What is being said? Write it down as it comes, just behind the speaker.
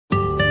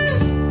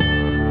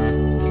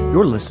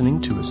You're listening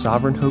to a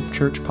Sovereign Hope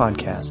Church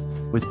podcast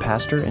with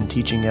pastor and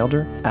teaching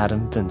elder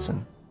Adam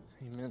Vinson.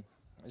 Amen.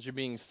 As you're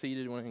being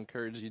seated, I want to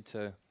encourage you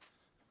to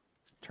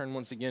turn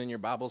once again in your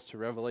Bibles to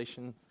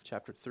Revelation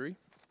chapter 3.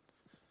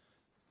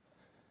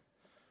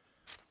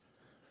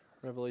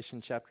 Revelation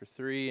chapter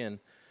 3, and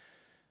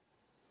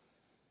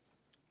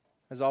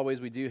as always,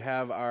 we do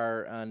have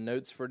our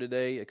notes for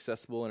today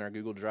accessible in our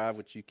Google Drive,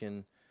 which you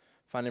can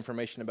find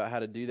information about how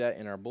to do that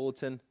in our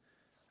bulletin,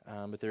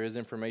 but there is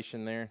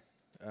information there.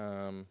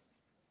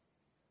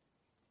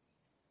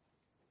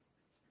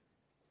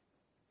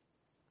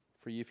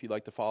 For you, if you'd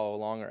like to follow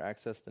along or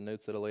access the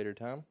notes at a later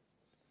time.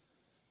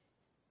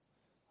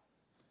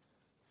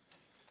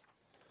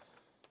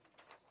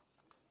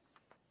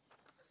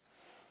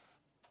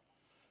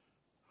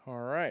 All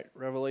right,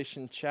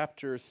 Revelation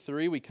chapter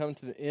 3. We come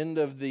to the end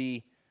of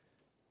the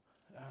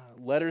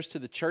letters to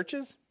the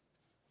churches.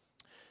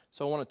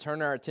 So I want to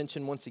turn our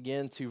attention once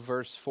again to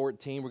verse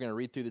 14. We're going to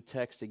read through the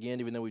text again,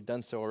 even though we've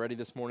done so already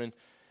this morning.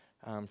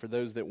 For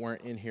those that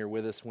weren't in here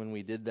with us when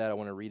we did that, I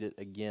want to read it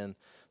again.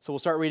 So we'll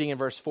start reading in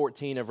verse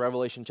 14 of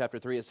Revelation chapter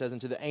 3. It says, "And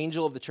to the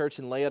angel of the church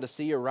in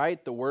Laodicea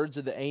write the words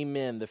of the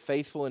Amen, the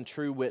faithful and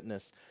true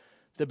witness,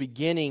 the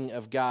beginning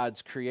of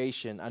God's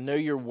creation. I know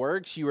your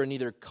works, you are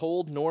neither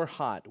cold nor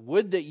hot.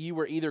 Would that you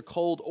were either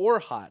cold or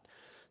hot.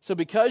 So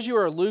because you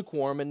are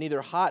lukewarm and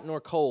neither hot nor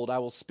cold, I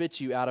will spit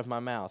you out of my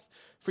mouth.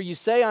 For you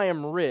say, I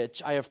am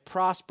rich, I have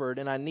prospered,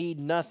 and I need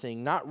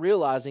nothing, not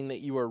realizing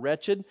that you are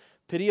wretched,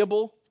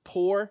 pitiable,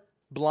 poor,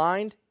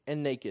 blind,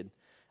 and naked.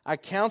 I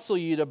counsel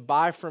you to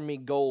buy from me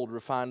gold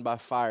refined by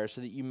fire, so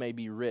that you may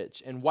be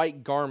rich, and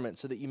white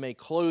garments, so that you may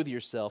clothe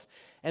yourself,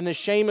 and the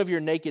shame of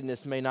your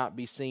nakedness may not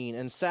be seen,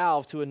 and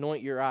salve to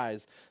anoint your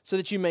eyes, so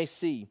that you may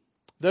see.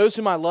 Those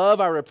whom I love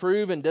I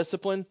reprove and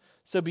discipline,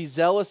 so be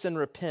zealous and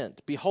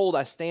repent. Behold,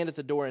 I stand at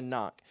the door and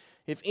knock.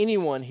 If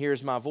anyone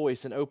hears my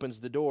voice and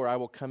opens the door, I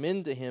will come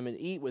into him and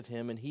eat with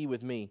him, and he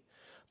with me.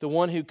 The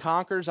one who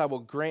conquers, I will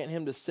grant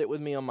him to sit with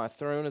me on my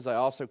throne, as I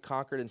also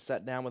conquered and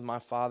sat down with my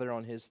Father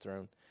on his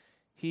throne.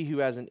 He who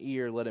has an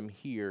ear, let him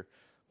hear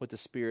what the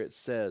Spirit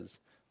says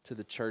to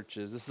the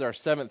churches." This is our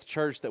seventh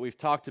church that we've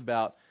talked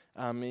about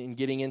in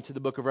getting into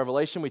the book of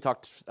Revelation. We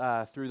talked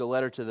through the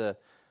letter to the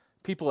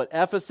people at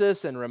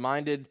Ephesus and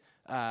reminded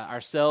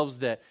ourselves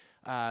that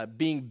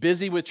being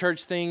busy with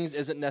church things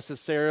isn't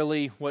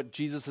necessarily what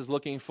Jesus is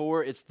looking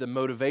for. It's the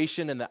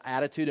motivation and the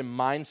attitude and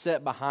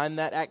mindset behind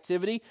that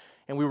activity.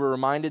 And we were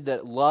reminded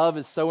that love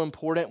is so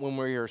important when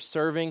we are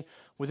serving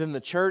within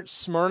the church.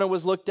 Smyrna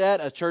was looked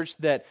at, a church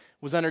that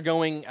was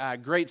undergoing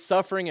great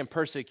suffering and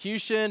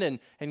persecution,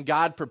 and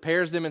God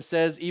prepares them and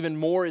says even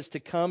more is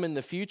to come in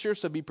the future,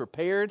 so be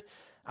prepared.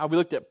 We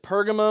looked at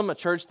Pergamum, a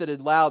church that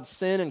had allowed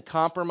sin and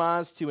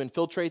compromise to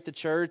infiltrate the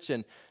church,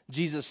 and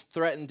Jesus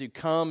threatened to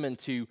come and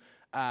to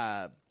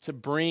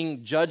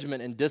bring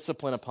judgment and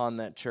discipline upon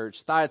that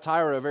church.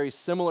 Thyatira, a very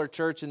similar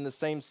church in the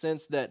same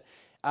sense that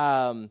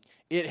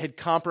it had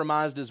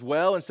compromised as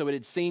well, and so it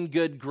had seen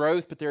good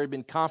growth, but there had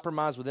been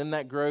compromise within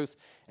that growth,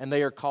 and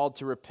they are called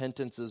to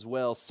repentance as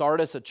well.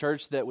 Sardis, a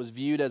church that was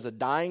viewed as a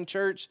dying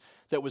church,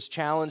 that was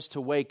challenged to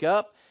wake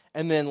up.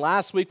 And then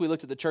last week we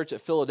looked at the church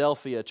at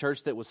Philadelphia, a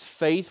church that was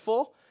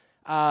faithful,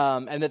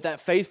 and that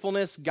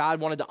faithfulness,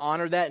 God wanted to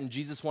honor that, and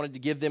Jesus wanted to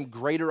give them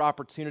greater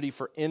opportunity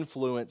for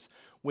influence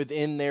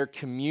within their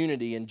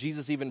community. And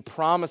Jesus even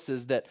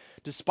promises that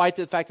despite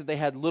the fact that they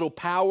had little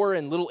power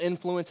and little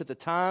influence at the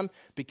time,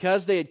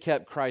 because they had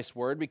kept Christ's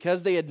word,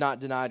 because they had not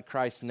denied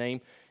Christ's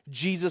name,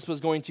 Jesus was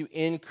going to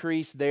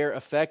increase their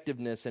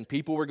effectiveness, and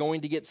people were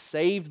going to get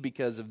saved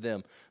because of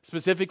them.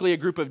 Specifically, a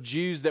group of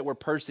Jews that were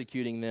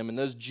persecuting them, and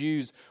those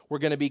Jews were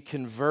going to be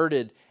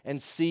converted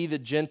and see the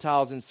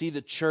Gentiles and see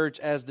the church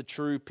as the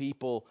true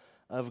people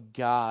of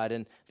God.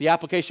 And the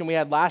application we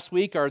had last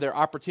week, are there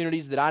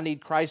opportunities that I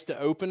need Christ to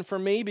open for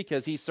me?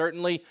 Because he's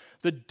certainly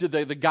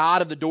the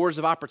God of the doors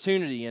of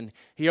opportunity, and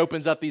he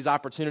opens up these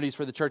opportunities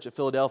for the church at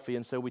Philadelphia.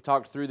 And so we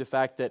talked through the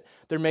fact that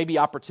there may be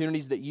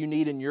opportunities that you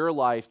need in your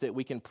life that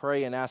we can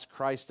pray and ask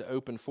Christ to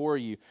open for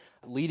you,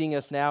 leading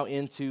us now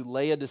into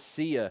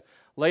Laodicea.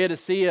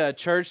 Laodicea, a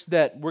church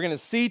that we're going to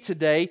see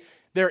today,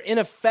 their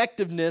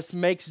ineffectiveness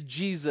makes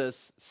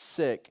Jesus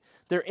sick.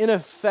 Their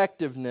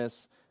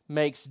ineffectiveness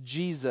makes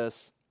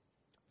Jesus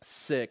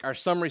sick. Our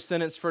summary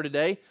sentence for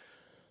today: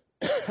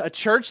 a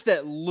church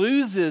that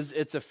loses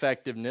its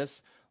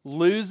effectiveness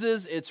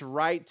loses its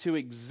right to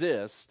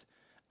exist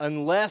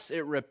unless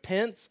it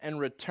repents and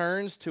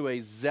returns to a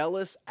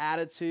zealous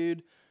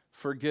attitude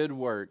for good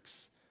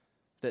works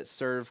that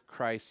serve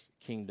Christ's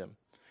kingdom.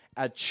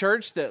 A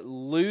church that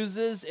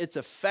loses its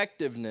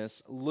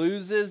effectiveness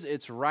loses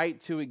its right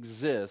to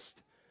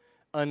exist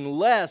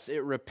unless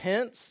it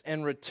repents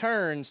and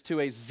returns to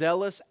a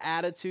zealous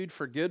attitude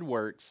for good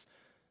works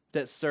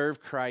that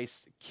serve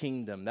Christ's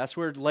kingdom. That's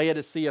where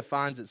Laodicea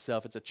finds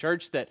itself. It's a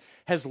church that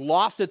has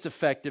lost its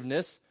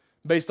effectiveness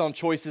based on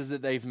choices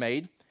that they've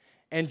made,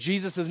 and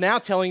Jesus is now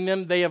telling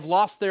them they have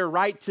lost their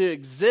right to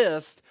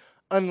exist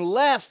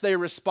unless they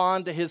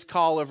respond to his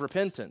call of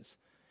repentance.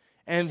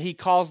 and he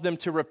calls them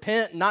to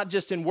repent, not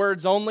just in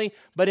words only,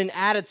 but in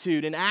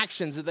attitude and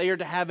actions, that they are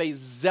to have a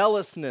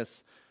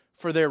zealousness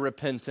for their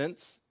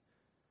repentance.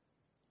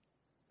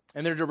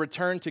 And they're to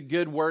return to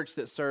good works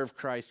that serve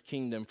Christ's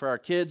kingdom. For our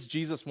kids,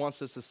 Jesus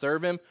wants us to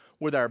serve him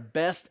with our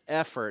best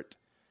effort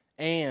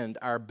and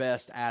our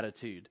best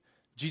attitude.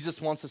 Jesus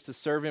wants us to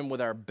serve him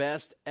with our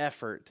best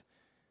effort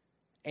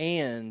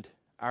and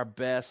our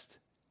best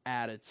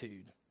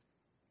attitude.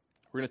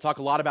 We're going to talk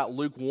a lot about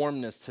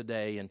lukewarmness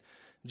today, and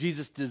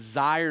Jesus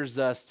desires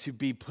us to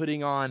be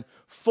putting on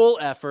full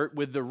effort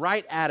with the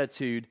right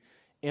attitude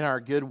in our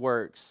good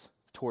works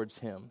towards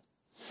him.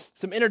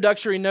 Some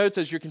introductory notes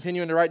as you're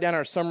continuing to write down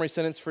our summary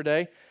sentence for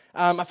today.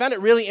 I found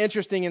it really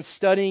interesting in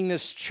studying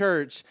this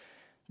church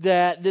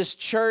that this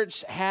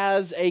church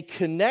has a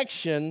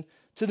connection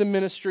to the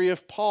ministry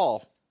of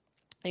Paul.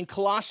 In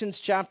Colossians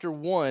chapter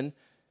 1,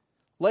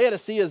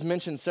 Laodicea is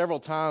mentioned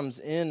several times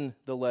in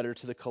the letter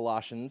to the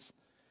Colossians.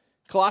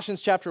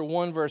 Colossians chapter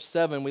 1, verse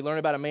 7, we learn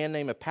about a man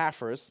named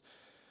Epaphras.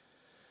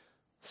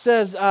 It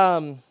says,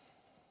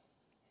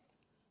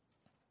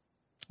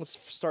 let's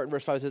start in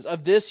verse 5. It says,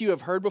 "Of this you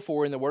have heard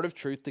before in the word of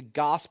truth, the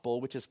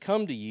gospel, which has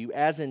come to you,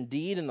 as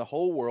indeed in the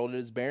whole world it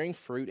is bearing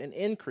fruit and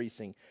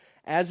increasing,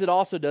 as it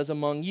also does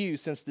among you,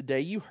 since the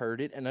day you heard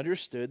it and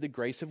understood the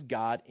grace of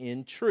God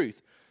in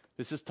truth."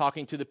 This is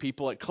talking to the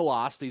people at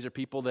Colossus. These are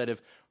people that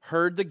have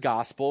heard the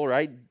gospel,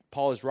 right?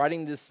 Paul is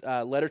writing this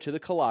letter to the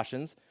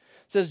Colossians.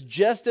 It says,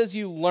 "Just as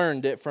you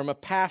learned it from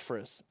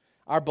Epaphras,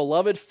 our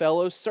beloved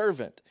fellow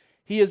servant.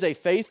 He is a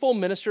faithful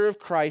minister of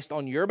Christ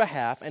on your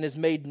behalf and has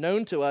made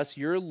known to us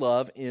your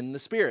love in the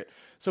Spirit."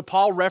 So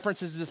Paul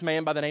references this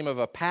man by the name of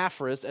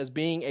Epaphras as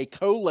being a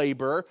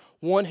co-laborer,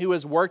 one who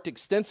has worked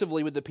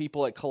extensively with the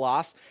people at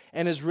Colossus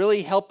and has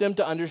really helped them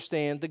to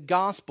understand the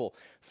gospel.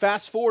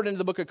 Fast forward into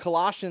the book of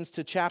Colossians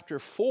to chapter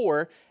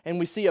 4, and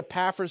we see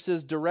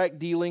Epaphras' direct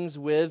dealings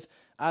with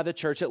the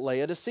church at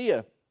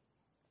Laodicea.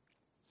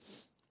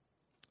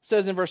 It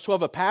says in verse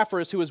 12,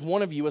 "Epaphras, who is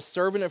one of you, a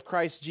servant of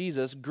Christ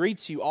Jesus,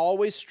 greets you,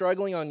 always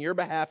struggling on your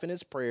behalf in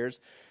his prayers,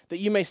 that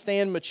you may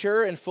stand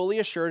mature and fully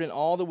assured in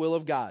all the will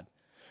of God.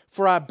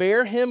 For I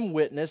bear him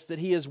witness that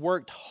he has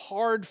worked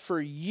hard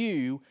for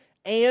you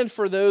and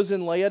for those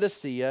in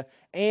Laodicea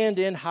and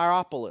in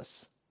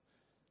Hierapolis."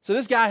 So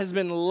this guy has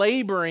been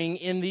laboring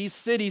in these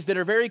cities that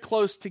are very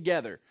close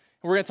together.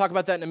 And we're going to talk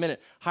about that in a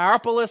minute.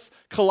 Hierapolis,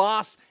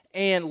 Colossus,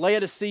 and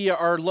Laodicea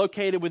are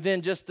located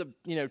within just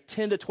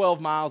 10 to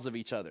 12 miles of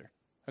each other.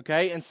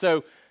 Okay? And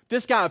so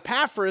this guy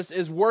Epaphras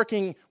is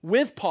working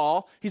with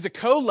Paul. He's a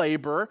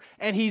co-laborer,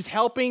 and he's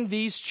helping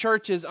these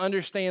churches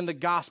understand the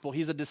gospel.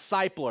 He's a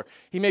discipler.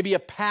 He may be a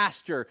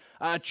pastor,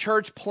 a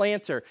church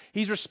planter.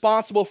 He's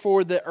responsible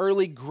for the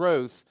early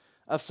growth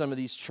of some of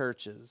these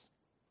churches.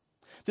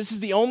 This is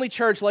the only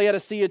church,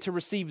 Laodicea, to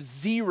receive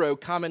 0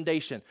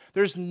 commendation.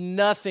 There's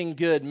nothing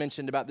good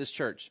mentioned about this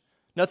church.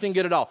 Nothing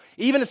good at all.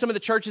 Even in some of the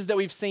churches that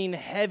we've seen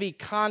heavy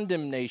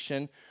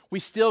condemnation, we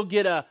still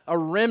get a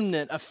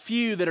remnant, a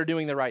few that are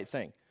doing the right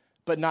thing,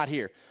 but not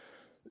here.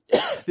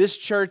 This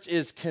church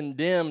is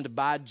condemned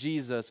by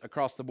Jesus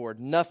across the board.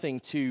 Nothing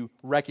to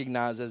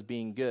recognize as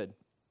being good.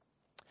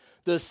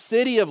 The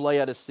city of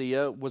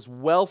Laodicea was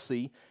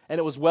wealthy, and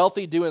it was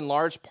wealthy due in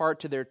large part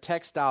to their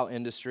textile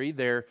industry,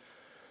 their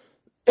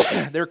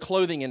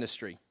clothing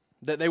industry.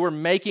 That they were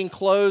making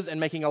clothes and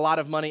making a lot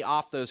of money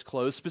off those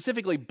clothes,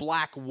 specifically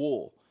black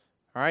wool.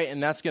 All right,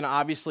 and that's going to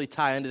obviously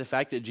tie into the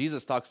fact that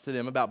Jesus talks to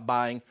them about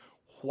buying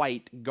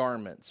white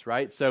garments,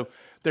 right? So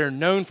they're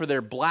known for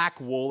their black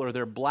wool or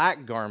their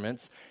black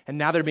garments, and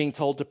now they're being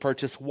told to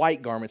purchase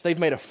white garments. They've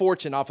made a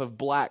fortune off of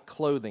black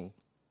clothing.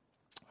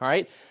 All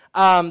right,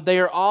 they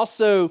are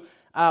also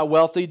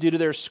wealthy due to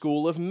their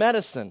school of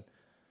medicine.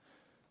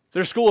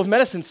 Their school of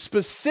medicine,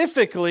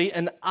 specifically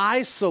an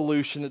eye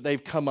solution that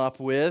they've come up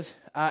with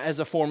as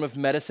a form of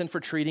medicine for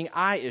treating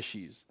eye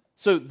issues.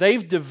 So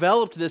they've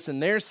developed this in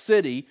their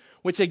city,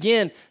 which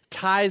again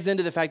ties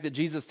into the fact that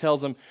Jesus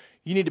tells them,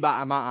 you need to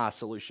buy my eye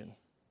solution,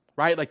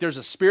 right? Like there's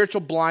a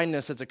spiritual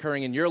blindness that's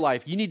occurring in your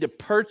life. You need to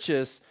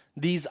purchase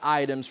these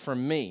items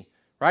from me,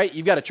 right?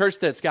 You've got a church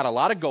that's got a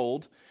lot of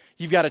gold.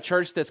 You've got a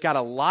church that's got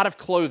a lot of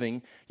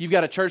clothing. You've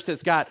got a church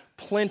that's got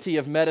plenty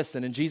of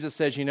medicine. And Jesus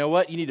says, you know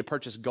what? You need to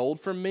purchase gold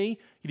from me.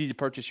 You need to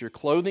purchase your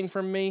clothing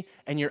from me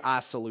and your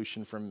eye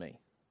solution from me.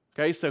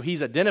 Okay, so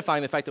he's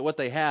identifying the fact that what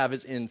they have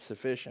is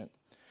insufficient.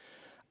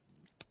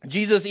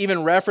 Jesus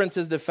even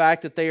references the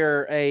fact that they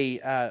are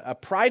a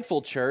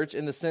prideful church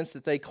in the sense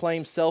that they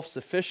claim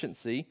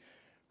self-sufficiency,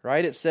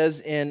 right? It says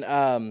in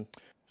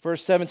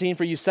verse 17,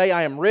 "For you say,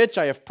 I am rich,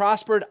 I have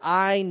prospered,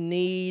 I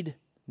need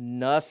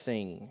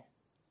nothing."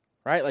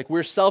 Right? Like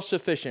we're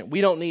self-sufficient.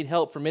 We don't need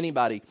help from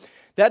anybody.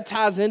 That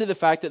ties into the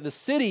fact that the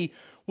city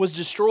was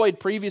destroyed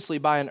previously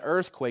by an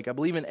earthquake, I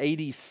believe in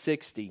AD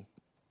 60.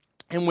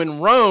 And when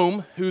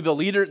Rome, who the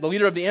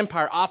leader of the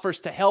empire, offers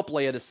to help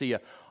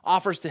Laodicea,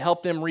 offers to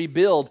help them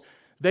rebuild,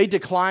 they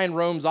decline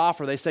Rome's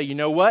offer. They say, you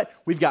know what?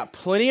 We've got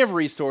plenty of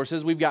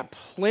resources. We've got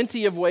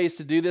plenty of ways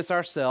to do this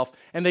ourselves.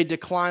 And they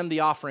decline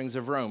the offerings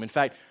of Rome. In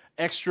fact,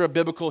 extra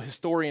biblical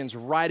historians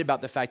write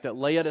about the fact that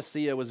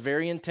Laodicea was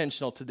very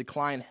intentional to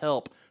decline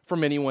help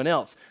from anyone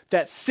else.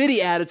 That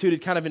city attitude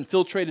had kind of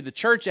infiltrated the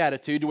church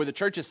attitude to where the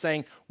church is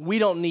saying, we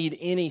don't need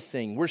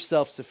anything. We're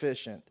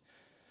self-sufficient.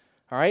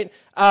 All right?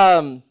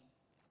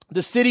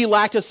 The city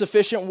lacked a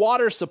sufficient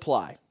water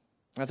supply.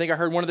 I think I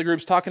heard one of the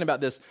groups talking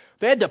about this.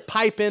 They had to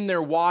pipe in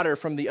their water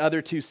from the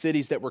other two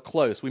cities that were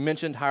close. We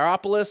mentioned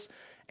Hierapolis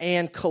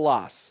and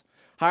Colossus.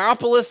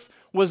 Hierapolis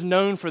was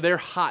known for their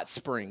hot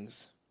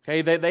springs.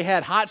 Okay, they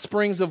had hot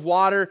springs of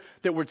water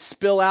that would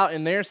spill out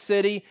in their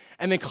city,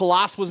 and then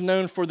Colossus was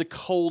known for the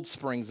cold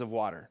springs of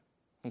water.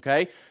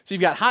 Okay, so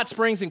you've got hot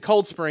springs and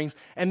cold springs,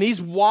 and these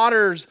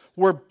waters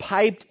were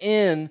piped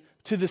in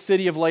to the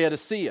city of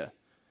Laodicea.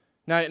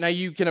 Now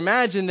you can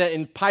imagine that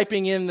in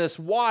piping in this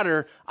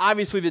water,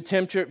 obviously the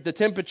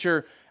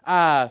temperature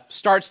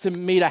starts to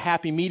meet a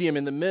happy medium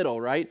in the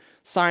middle, right?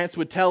 Science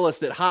would tell us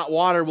that hot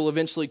water will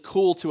eventually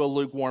cool to a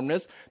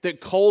lukewarmness,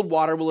 that cold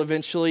water will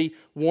eventually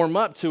warm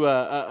up to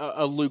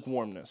a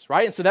lukewarmness,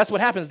 right? And so that's what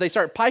happens. They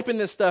start piping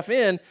this stuff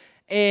in,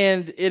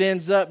 and it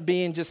ends up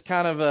being just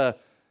kind of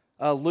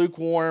a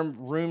lukewarm,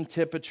 room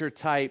temperature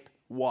type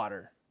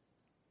water.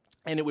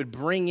 And it would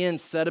bring in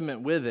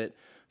sediment with it,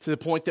 to the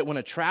point that when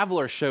a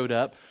traveler showed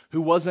up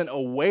who wasn't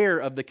aware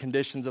of the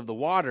conditions of the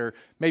water,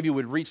 maybe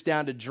would reach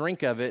down to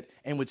drink of it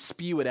and would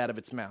spew it out of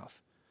its mouth.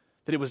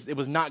 That it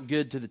was not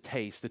good to the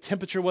taste. The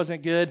temperature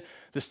wasn't good.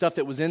 The stuff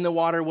that was in the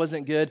water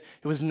wasn't good.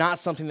 It was not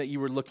something that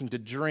you were looking to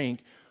drink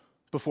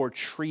before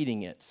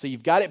treating it. So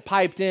you've got it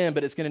piped in,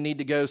 but it's going to need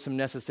to go some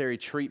necessary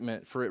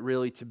treatment for it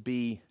really to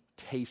be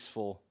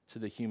tasteful to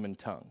the human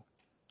tongue.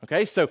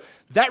 Okay, so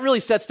that really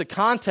sets the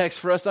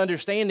context for us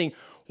understanding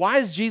why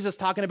is Jesus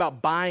talking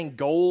about buying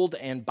gold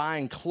and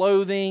buying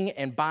clothing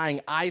and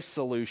buying eye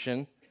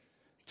solution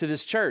to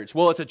this church?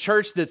 Well, it's a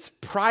church that's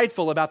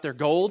prideful about their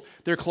gold,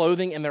 their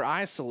clothing, and their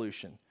eye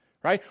solution,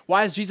 right?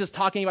 Why is Jesus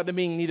talking about them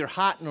being neither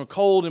hot nor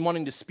cold and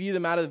wanting to spew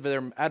them out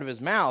of his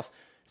mouth?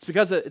 It's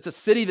because it's a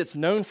city that's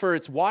known for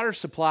its water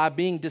supply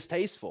being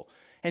distasteful.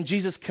 And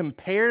Jesus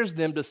compares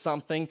them to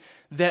something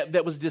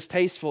that was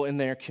distasteful in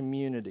their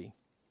community.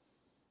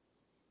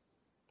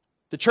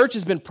 The church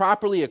has been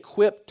properly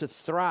equipped to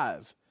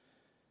thrive.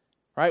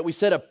 Right? We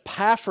said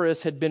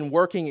Epaphras had been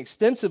working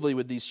extensively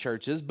with these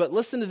churches, but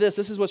listen to this.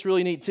 This is what's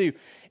really neat too.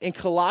 In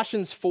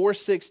Colossians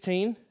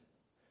 4:16,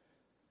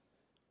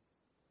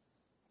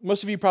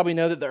 most of you probably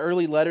know that the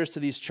early letters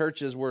to these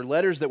churches were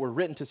letters that were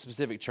written to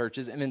specific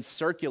churches and then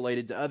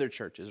circulated to other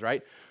churches,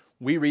 right?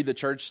 We read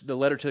the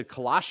letter to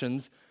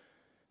Colossians,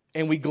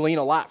 and we glean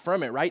a lot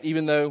from it, right?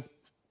 Even though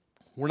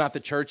we're not the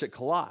church at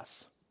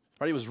Colossus,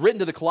 right? It was written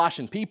to the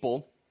Colossian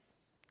people,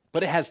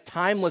 but it has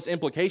timeless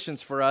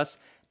implications for us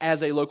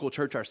as a local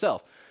church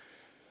ourselves.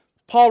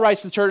 Paul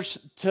writes the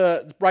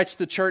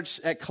church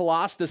at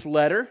Colossus this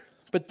letter,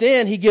 but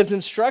then he gives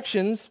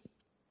instructions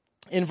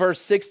in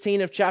verse 16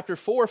 of chapter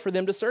 4 for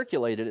them to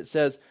circulate it. It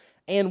says,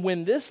 "And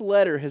when this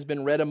letter has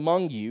been read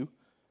among you,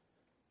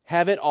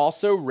 have it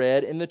also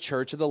read in the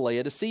church of the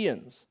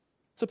Laodiceans."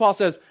 So Paul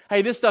says,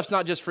 hey, this stuff's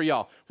not just for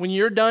y'all. When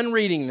you're done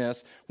reading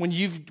this, when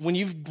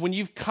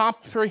you've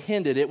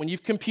comprehended it, when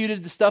you've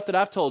computed the stuff that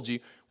I've told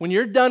you, when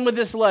you're done with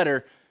this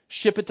letter,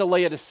 ship it to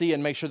Laodicea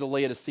and make sure the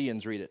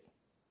Laodiceans read it.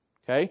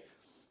 Okay?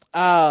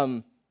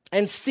 And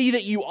see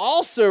that you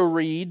also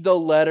read the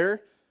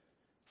letter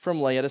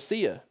from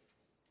Laodicea.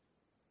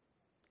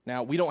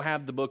 Now, we don't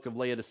have the book of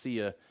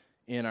Laodicea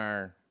in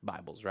our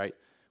Bibles, right?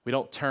 We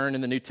don't turn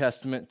in the New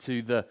Testament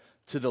to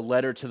the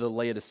letter to the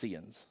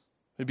Laodiceans.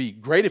 It'd be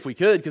great if we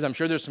could, because I'm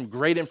sure there's some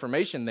great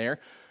information there.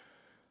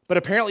 But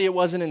apparently it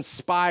wasn't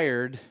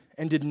inspired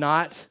and did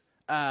not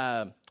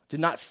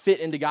fit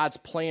into God's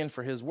plan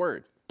for his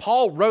word.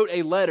 Paul wrote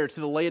a letter to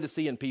the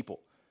Laodicean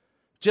people,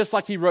 just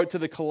like he wrote to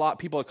the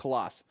people of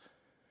Colossus.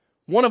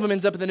 One of them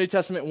ends up in the New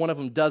Testament, one of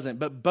them doesn't,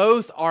 but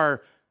both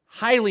are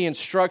highly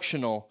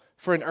instructional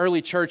for an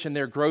early church in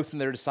their growth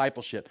and their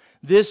discipleship.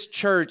 This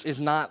church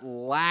is not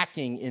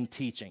lacking in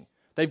teaching.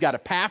 They've got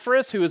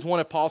Epaphras, who is one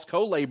of Paul's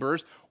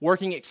co-laborers,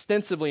 working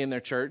extensively in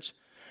their church.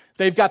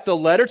 They've got the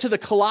letter to the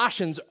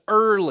Colossians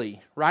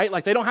early, right?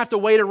 Like they don't have to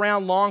wait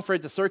around long for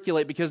it to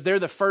circulate because they're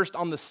the first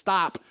on the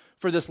stop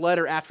for this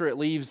letter after it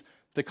leaves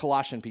the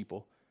Colossian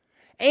people.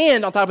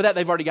 And on top of that,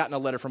 they've already gotten a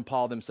letter from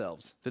Paul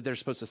themselves that they're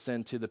supposed to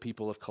send to the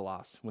people of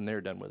Colossus when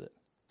they're done with it.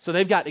 So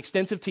they've got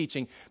extensive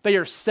teaching. They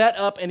are set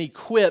up and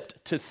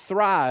equipped to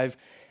thrive.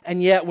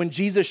 And yet when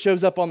Jesus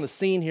shows up on the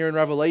scene here in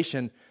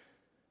Revelation,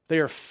 they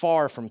are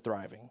far from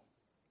thriving.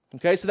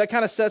 Okay, so that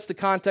kind of sets the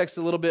context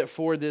a little bit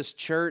for this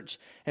church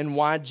and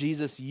why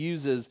Jesus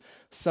uses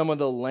some of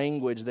the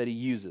language that he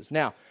uses.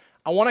 Now,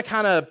 I want to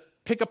kind of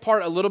pick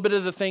apart a little bit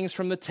of the things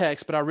from the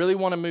text, but I really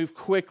want to move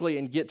quickly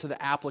and get to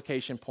the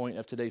application point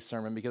of today's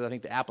sermon, because I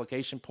think the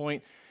application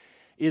point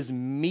is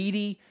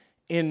meaty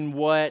in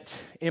what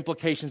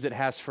implications it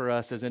has for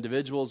us as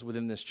individuals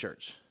within this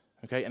church.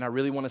 Okay, and I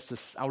really want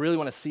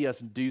to see us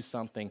do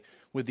something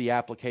with the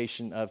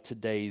application of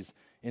today's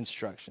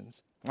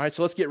instructions. All right,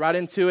 so let's get right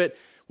into it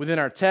within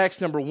our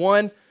text. Number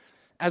one,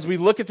 as we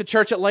look at the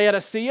church at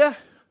Laodicea,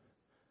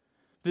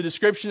 The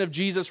description of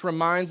Jesus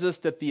reminds us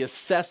that the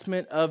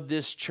assessment of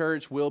this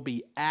church will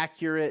be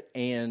accurate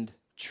and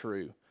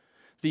true.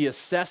 The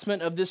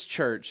assessment of this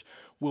church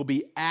will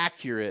be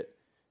accurate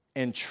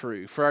and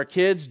true. For our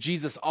kids,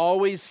 Jesus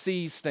always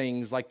sees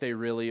things like they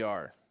really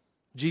are.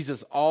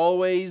 Jesus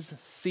always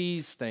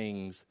sees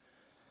things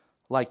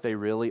like they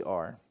really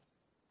are.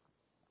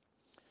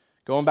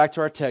 Going back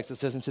to our text, it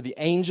says, "And to the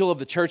angel of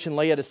the church in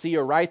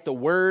Laodicea write the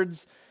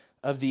words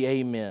of the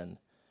Amen,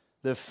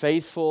 the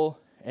faithful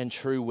and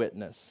true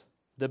witness,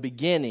 the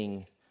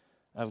beginning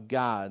of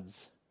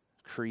God's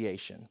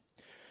creation."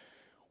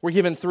 We're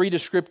given three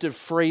descriptive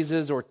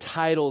phrases or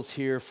titles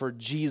here for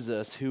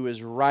Jesus, who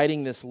is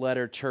writing this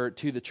letter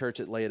to the church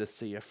at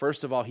Laodicea.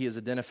 First of all, he is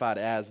identified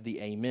as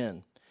the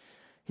Amen.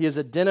 He is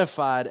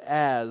identified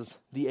as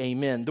the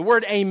Amen. The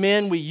word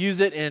Amen, we use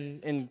it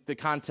in the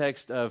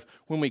context of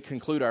when we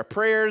conclude our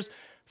prayers.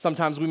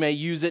 Sometimes we may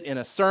use it in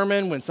a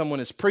sermon when someone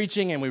is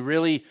preaching and we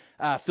really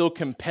feel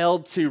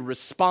compelled to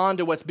respond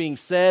to what's being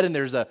said, and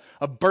there's a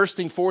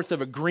bursting forth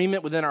of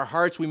agreement within our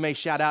hearts. We may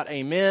shout out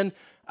Amen.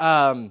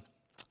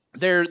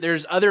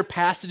 There's other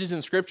passages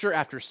in Scripture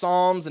after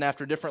Psalms and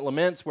after different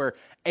laments where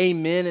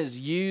Amen is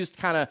used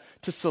kind of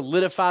to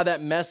solidify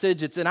that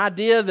message. It's an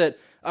idea that,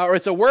 or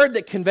it's a word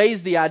that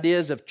conveys the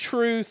ideas of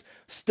truth,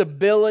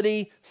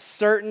 stability,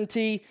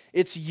 certainty.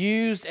 It's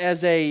used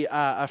as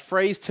a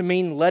phrase to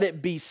mean "let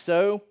it be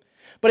so."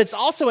 But it's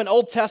also an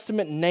Old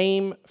Testament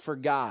name for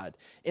God.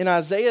 In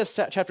Isaiah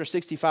chapter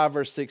 65,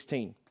 verse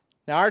 16.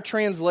 Now, our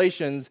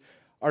translations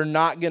are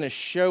not going to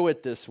show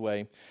it this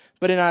way,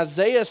 but in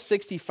Isaiah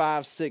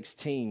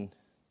 65:16,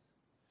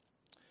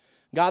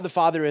 God the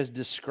Father is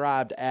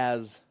described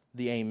as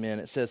the Amen.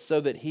 It says,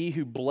 "So that he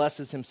who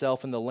blesses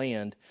himself in the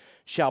land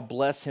shall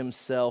bless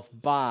himself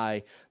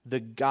by the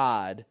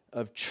God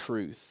of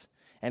truth.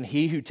 And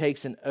he who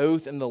takes an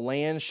oath in the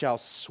land shall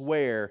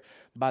swear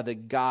by the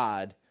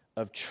God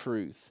of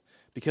truth,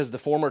 because the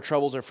former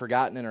troubles are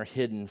forgotten and are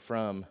hidden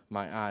from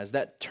my eyes."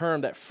 That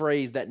term, that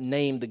phrase, that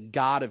name, the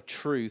God of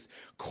truth,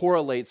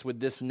 correlates with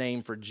this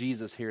name for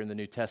Jesus here in the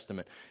New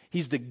Testament.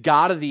 He's the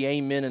God of the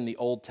Amen in the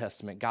Old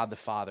Testament, God the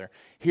Father.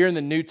 Here in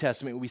the New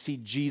Testament, we see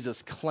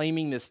Jesus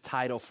claiming this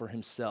title for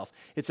himself.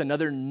 It's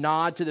another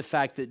nod to the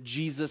fact that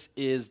Jesus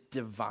is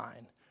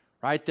divine,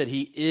 right? That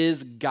he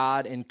is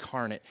God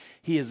incarnate.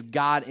 He is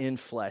God in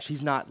flesh.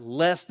 He's not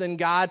less than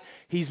God.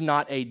 He's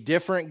not a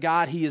different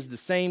God. He is the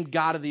same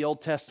God of the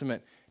Old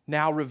Testament,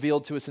 now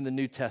revealed to us in the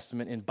New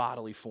Testament in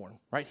bodily form,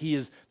 right? He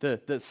is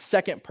the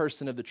second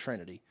person of the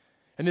Trinity.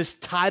 And this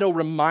title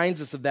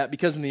reminds us of that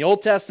because in the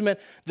Old Testament,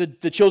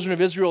 the children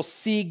of Israel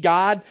see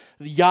God,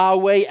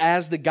 Yahweh,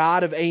 as the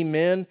God of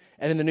Amen.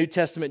 And in the New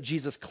Testament,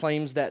 Jesus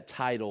claims that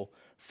title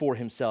for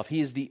himself. He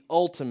is the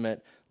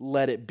ultimate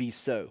 "let it be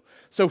so."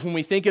 So when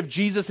we think of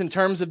Jesus in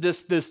terms of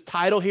this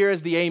title here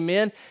as the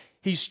Amen,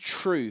 he's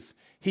truth,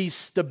 he's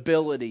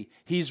stability,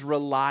 he's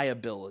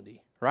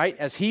reliability, right?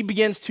 As he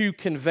begins to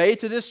convey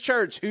to this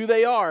church who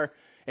they are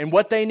and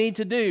what they need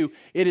to do,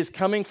 it is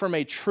coming from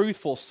a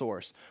truthful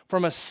source,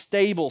 from a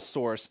stable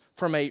source,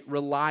 from a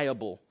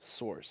reliable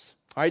source.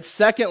 All right,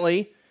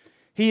 secondly,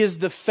 he is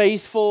the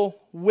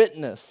faithful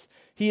witness.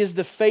 He is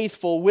the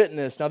faithful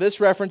witness. Now, this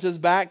references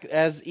back,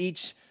 as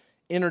each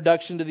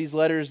introduction to these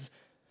letters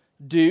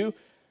do,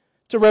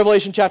 to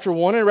Revelation chapter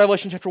 1. In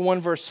Revelation chapter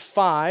 1, verse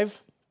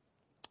 5,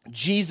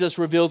 Jesus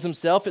reveals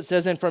himself. It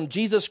says, "And from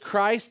Jesus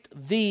Christ,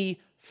 the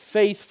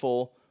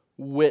faithful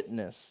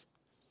witness."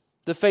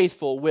 The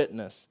faithful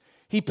witness.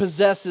 He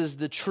possesses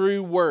the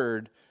true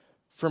word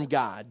from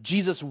God.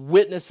 Jesus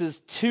witnesses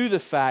to the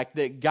fact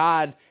that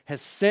God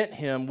has sent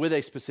him with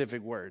a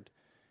specific word.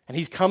 And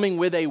he's coming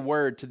with a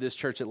word to this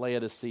church at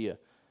Laodicea.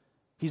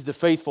 He's the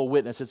faithful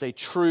witness. It's a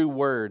true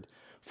word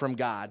from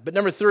God. But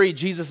number three,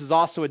 Jesus is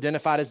also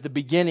identified as the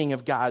beginning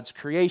of God's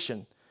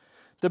creation.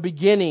 The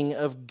beginning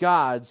of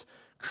God's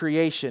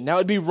creation. Now,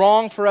 it'd be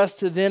wrong for us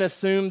to then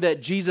assume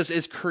that Jesus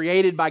is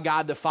created by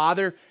God the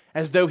Father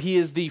as though he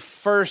is the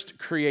first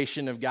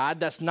creation of God.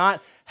 That's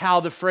not how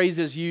the phrase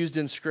is used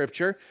in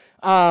Scripture.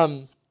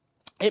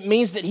 It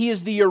means that he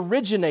is the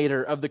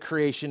originator of the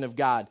creation of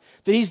God,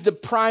 that he's the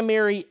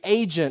primary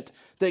agent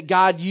that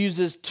God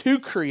uses to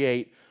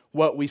create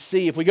what we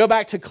see. If we go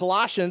back to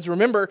Colossians,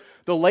 remember,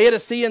 the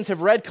Laodiceans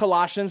have read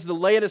Colossians, the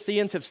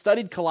Laodiceans have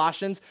studied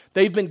Colossians,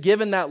 they've been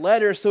given that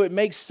letter, so it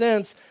makes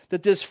sense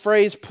that this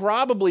phrase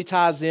probably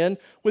ties in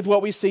with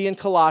what we see in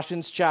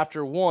Colossians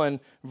chapter 1,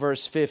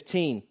 verse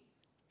 15.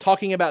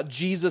 Talking about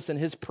Jesus and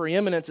his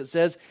preeminence, it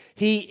says,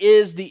 "He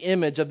is the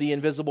image of the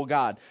invisible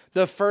God,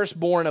 the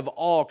firstborn of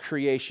all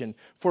creation.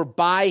 For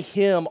by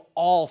him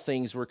all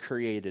things were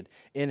created,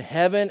 in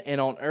heaven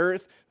and on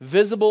earth,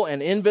 visible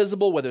and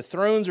invisible, whether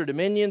thrones or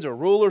dominions or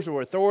rulers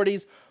or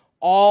authorities.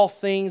 All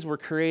things were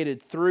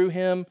created through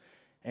him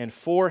and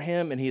for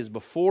him, and he is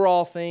before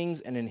all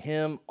things, and in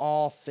him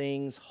all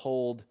things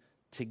hold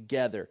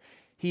together."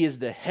 He is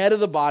the head of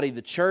the body,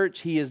 the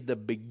church. He is the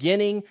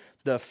beginning,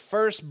 the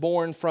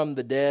firstborn from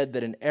the dead,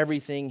 that in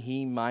everything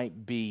he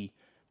might be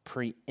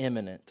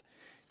preeminent.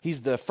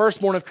 He's the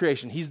firstborn of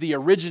creation. He's the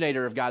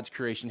originator of God's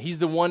creation. He's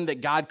the one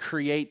that God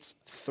creates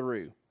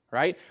through,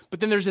 right? But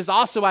then there's this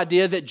also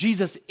idea that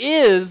Jesus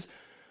is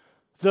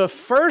the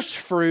first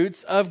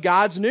fruits of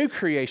God's new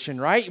creation,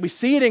 right? We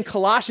see it in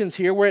Colossians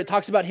here where it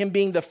talks about him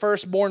being the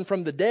firstborn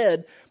from the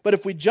dead. But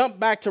if we jump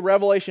back to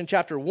Revelation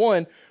chapter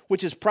 1,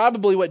 which is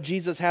probably what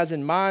Jesus has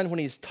in mind when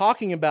he's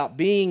talking about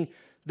being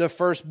the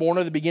firstborn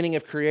or the beginning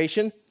of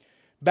creation,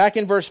 back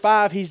in verse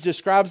 5, he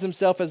describes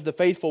himself as the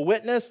faithful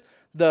witness,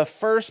 the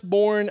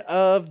firstborn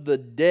of the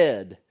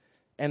dead,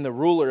 and the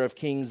ruler of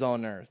kings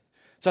on earth.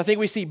 So I think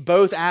we see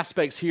both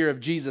aspects here of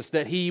Jesus,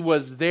 that he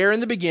was there in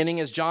the beginning,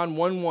 as John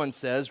 1:1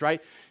 says,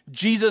 right?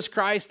 Jesus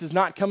Christ does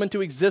not come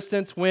into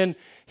existence when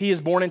he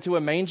is born into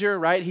a manger,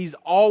 right? He's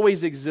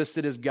always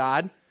existed as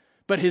God,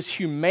 but his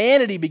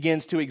humanity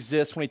begins to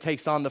exist when he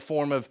takes on the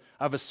form of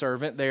a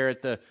servant there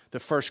at the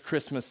first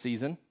Christmas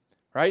season,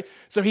 right?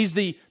 So he's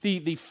the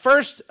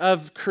first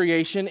of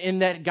creation in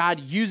that God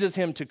uses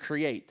him to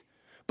create.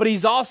 But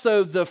he's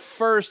also the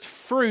first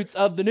fruits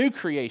of the new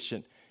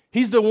creation.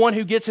 He's the one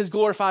who gets his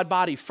glorified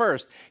body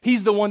first.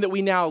 He's the one that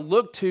we now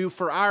look to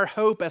for our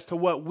hope as to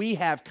what we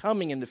have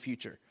coming in the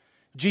future.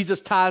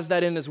 Jesus ties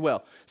that in as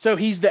well. So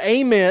he's the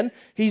amen.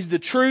 He's the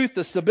truth,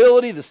 the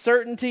stability, the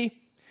certainty.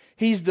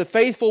 He's the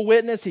faithful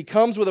witness. He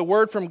comes with a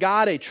word from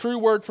God, a true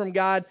word from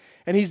God,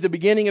 and he's the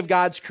beginning of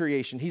God's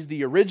creation. He's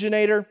the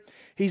originator.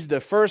 He's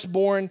the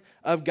firstborn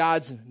of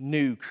God's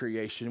new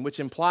creation, which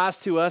implies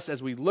to us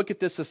as we look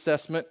at this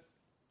assessment,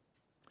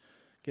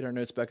 get our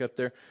notes back up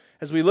there,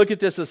 as we look at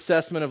this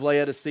assessment of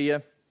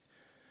Laodicea,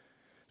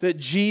 that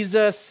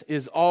Jesus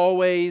is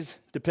always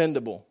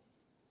dependable.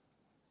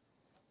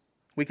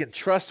 We can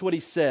trust what he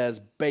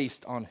says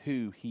based on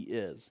who he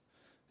is.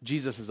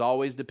 Jesus is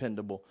always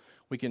dependable.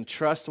 We can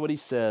trust what he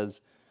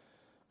says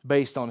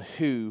based on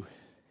who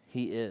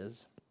he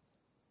is.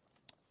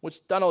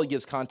 Which not only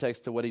gives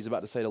context to what he's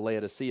about to say to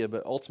Laodicea,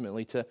 but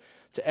ultimately to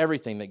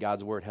everything that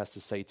God's word has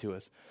to say to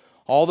us.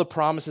 All the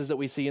promises that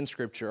we see in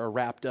Scripture are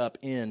wrapped up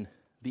in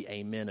the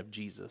amen of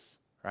Jesus,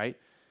 right?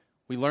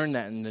 We learn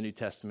that in the New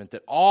Testament,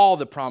 that all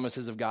the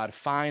promises of God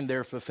find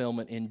their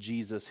fulfillment in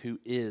Jesus, who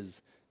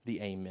is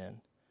the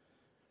amen.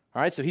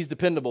 All right, so he's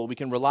dependable. We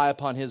can rely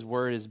upon his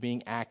word as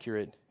being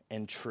accurate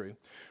and true,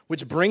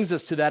 which brings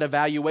us to that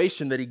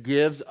evaluation that he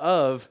gives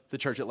of the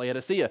church at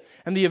Laodicea.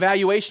 And the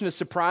evaluation is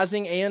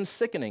surprising and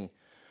sickening.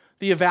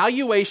 The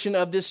evaluation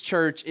of this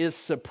church is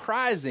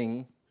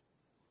surprising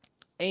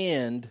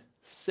and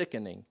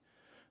sickening.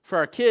 For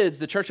our kids,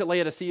 the church at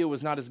Laodicea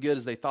was not as good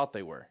as they thought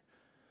they were.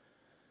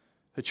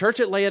 The church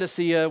at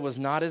Laodicea was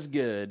not as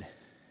good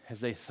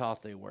as they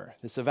thought they were.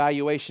 This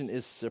evaluation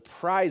is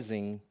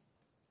surprising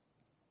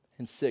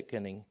and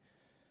sickening.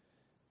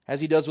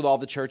 As he does with all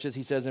the churches,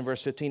 he says in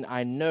verse 15,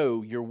 I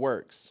know your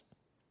works.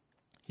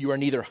 You are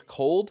neither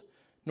cold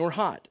nor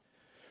hot.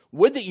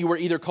 Would that you were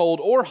either cold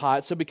or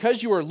hot, so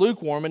because you are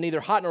lukewarm and neither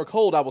hot nor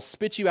cold, I will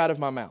spit you out of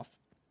my mouth.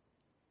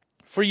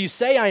 For you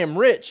say, I am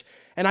rich,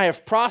 and I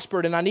have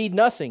prospered, and I need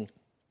nothing,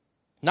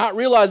 not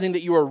realizing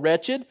that you are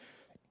wretched,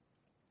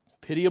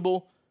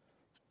 pitiable,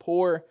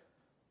 poor,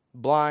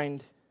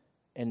 blind,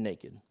 and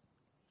naked.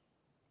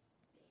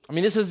 I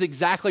mean, this is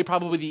exactly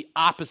probably the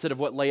opposite of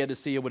what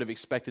Laodicea would have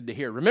expected to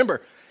hear.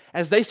 Remember,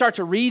 as they start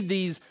to read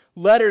these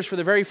letters for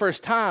the very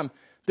first time,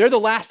 they're the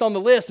last on the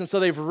list, and so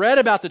they've read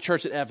about the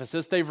church at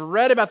Ephesus, they've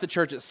read about the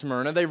church at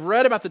Smyrna, they've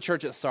read about the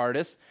church at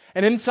Sardis,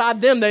 and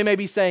inside them they may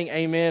be saying,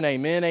 amen,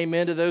 amen,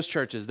 amen to those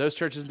churches. Those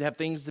churches have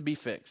things to be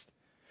fixed.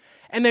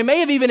 And they may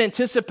have even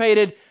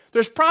anticipated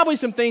there's probably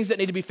some things that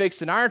need to be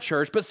fixed in our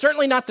church, but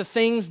certainly not the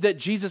things that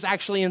Jesus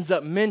actually ends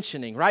up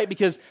mentioning, right?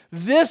 Because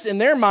this, in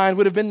their mind,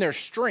 would have been their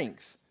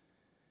strength.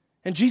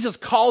 And Jesus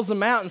calls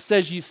them out and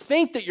says, you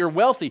think that you're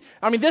wealthy.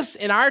 I mean, this,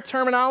 in our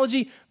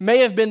terminology, may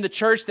have been the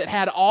church that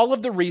had all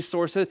of the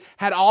resources,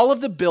 had all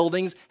of the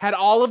buildings, had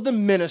all of the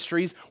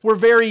ministries, were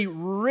very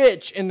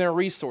rich in their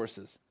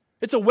resources.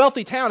 It's a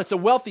wealthy town, it's a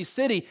wealthy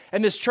city,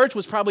 and this church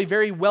was probably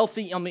very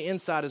wealthy on the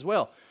inside as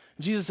well.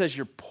 And Jesus says,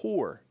 you're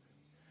poor.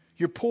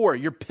 You're poor,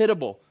 you're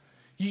pitiable.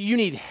 You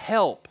need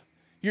help.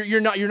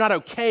 You're not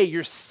okay,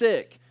 you're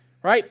sick,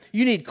 right?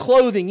 You need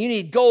clothing, you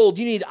need gold,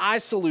 you need eye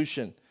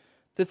solution.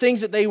 The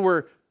things that they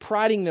were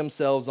priding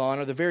themselves on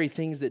are the very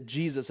things that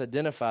Jesus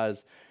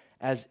identifies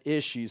as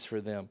issues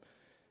for them.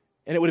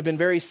 And it would have been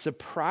very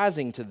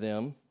surprising to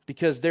them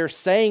because they're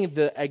saying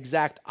the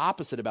exact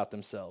opposite about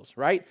themselves,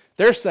 right?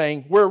 They're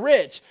saying, we're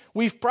rich,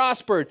 we've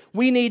prospered,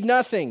 we need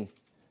nothing.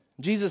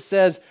 Jesus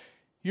says,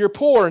 you're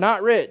poor,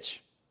 not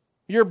rich.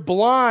 You're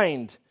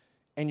blind,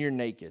 and you're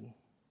naked.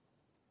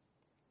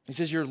 He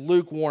says, you're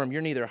lukewarm,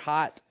 you're neither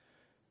hot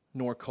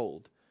nor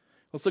cold.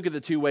 Let's look at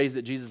the two ways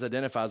that Jesus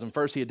identifies them.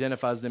 First, he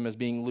identifies them as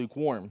being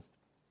lukewarm.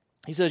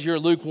 He says, you're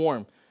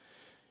lukewarm.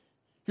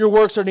 Your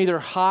works are neither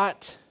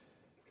hot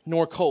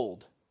nor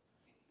cold.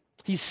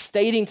 He's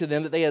stating to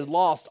them that they had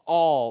lost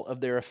all of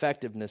their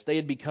effectiveness. They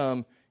had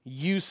become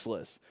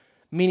useless,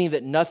 meaning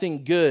that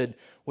nothing good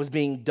was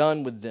being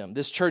done with them.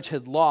 This church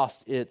had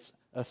lost its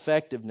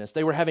effectiveness.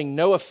 They were having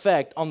no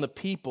effect on the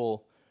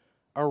people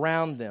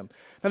around them.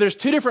 Now, there's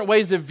two different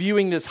ways of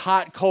viewing this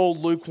hot, cold,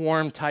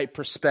 lukewarm type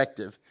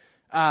perspective.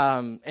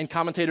 And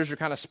commentators are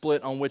kind of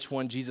split on which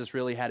one Jesus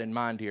really had in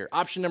mind here.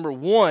 Option number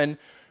one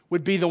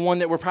would be the one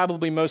that we're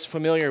probably most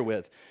familiar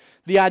with.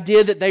 The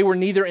idea that they were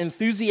neither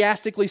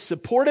enthusiastically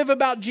supportive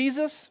about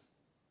Jesus,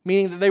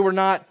 meaning that they were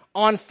not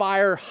on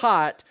fire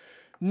hot,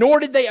 nor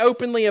did they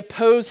openly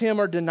oppose him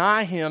or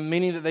deny him,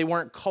 meaning that they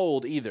weren't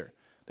cold either.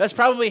 That's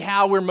probably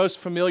how we're most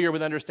familiar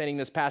with understanding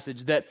this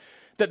passage, that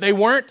they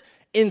weren't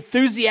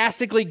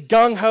enthusiastically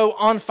gung-ho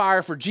on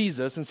fire for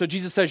Jesus, and so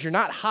Jesus says you're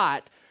not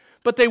hot,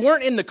 but they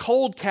weren't in the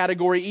cold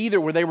category either,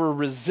 where they were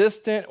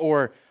resistant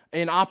or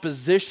in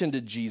opposition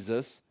to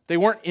Jesus. They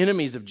weren't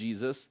enemies of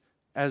Jesus,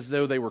 as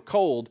though they were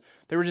cold.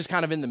 They were just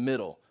kind of in the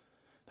middle.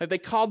 Like, they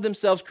called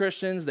themselves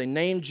Christians, they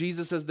named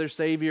Jesus as their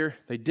Savior,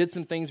 they did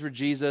some things for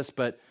Jesus,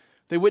 but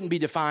they wouldn't be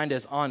defined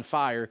as on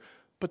fire,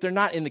 but they're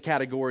not in the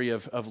category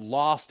of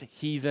lost,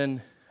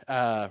 heathen,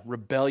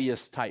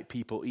 rebellious type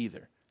people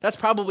either. That's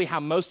probably how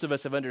most of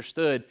us have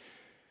understood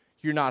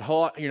you're not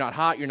hot,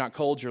 you're not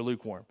cold, you're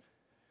lukewarm.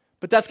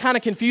 But that's kind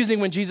of confusing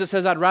when Jesus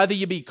says, I'd rather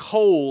you be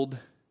cold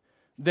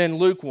than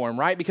lukewarm,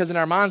 right? Because in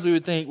our minds we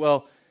would think,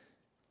 well,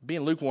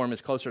 being lukewarm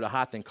is closer to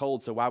hot than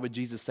cold, so why would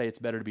Jesus say it's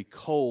better to be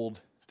cold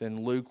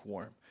than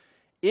lukewarm?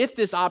 If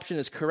this option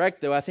is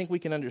correct, though, I think we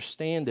can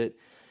understand it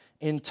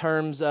in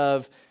terms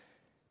of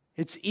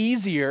it's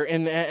easier,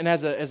 and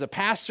as a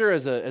pastor,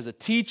 as a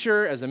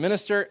teacher, as a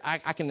minister,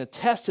 I can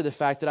attest to the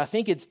fact that I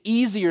think it's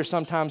easier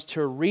sometimes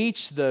to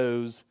reach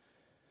those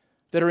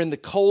that are in the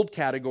cold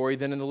category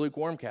than in the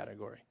lukewarm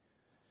category.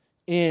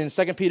 In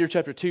 2 Peter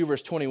chapter 2,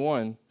 verse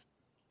 21,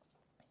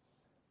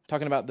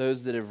 talking about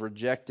those that have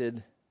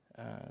rejected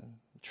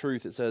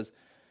truth, it says,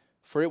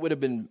 "For it would have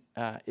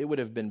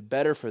been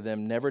better for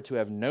them never to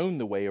have known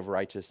the way of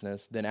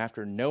righteousness than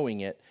after knowing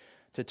it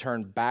to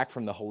turn back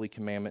from the holy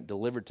commandment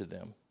delivered to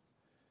them."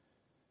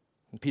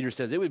 And Peter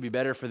says it would be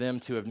better for them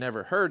to have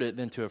never heard it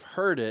than to have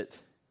heard it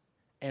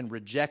and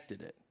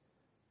rejected it.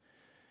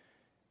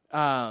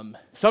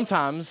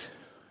 Sometimes,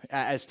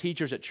 as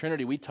teachers at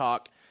Trinity, we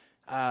talk,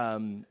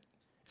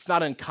 it's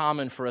not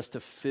uncommon for us to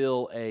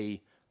feel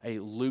a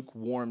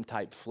lukewarm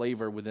type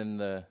flavor within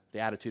the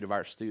attitude of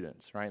our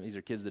students, right? These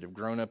are kids that have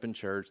grown up in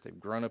church, they've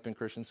grown up in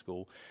Christian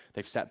school,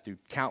 they've sat through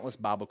countless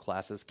Bible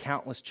classes,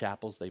 countless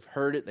chapels, they've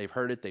heard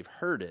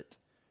it,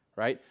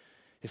 right?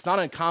 It's not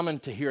uncommon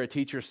to hear a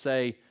teacher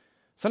say,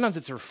 sometimes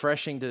it's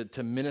refreshing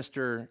to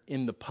minister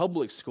in the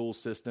public school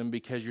system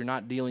because you're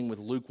not dealing with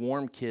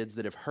lukewarm kids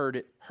that have heard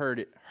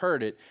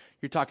it.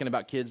 You're talking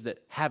about kids that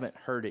haven't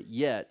heard it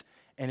yet,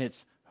 and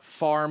it's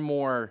far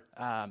more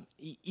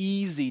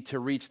easy to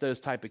reach those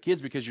type of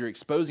kids because you're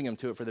exposing them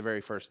to it for the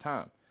very first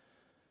time.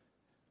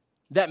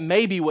 That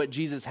may be what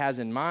Jesus has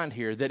in mind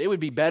here, that it would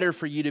be better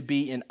for you to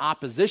be in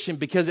opposition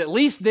because at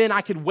least then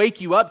I could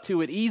wake you up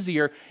to it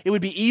easier. It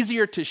would be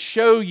easier to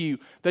show you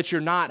that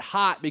you're not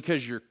hot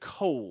because you're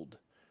cold,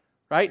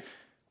 right?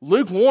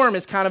 Lukewarm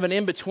is kind of an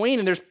in-between,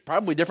 and there's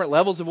probably different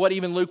levels of what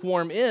even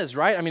lukewarm is,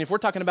 right? I mean, if we're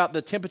talking about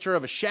the temperature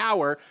of a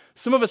shower,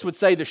 some of us would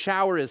say the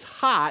shower is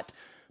hot,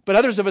 but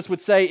others of us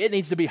would say it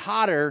needs to be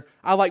hotter.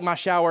 I like my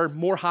shower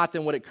more hot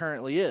than what it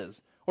currently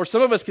is. Or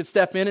some of us could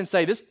step in and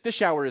say this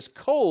shower is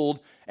cold,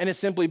 and it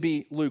simply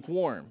be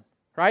lukewarm,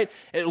 right?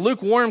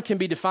 Lukewarm can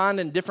be defined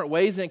in different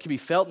ways, and it can be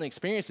felt and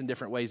experienced in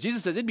different ways.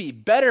 Jesus says it'd be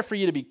better for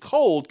you to be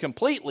cold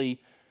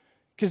completely,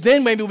 because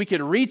then maybe we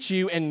could reach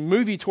you and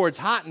move you towards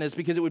hotness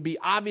because it would be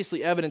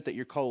obviously evident that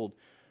you're cold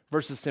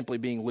versus simply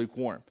being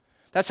lukewarm.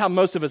 That's how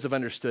most of us have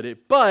understood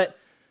it. But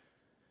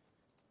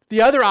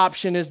the other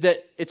option is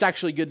that it's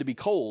actually good to be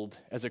cold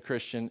as a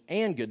Christian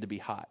and good to be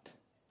hot,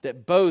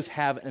 that both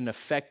have an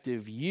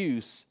effective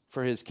use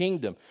for his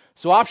kingdom.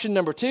 So option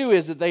number 2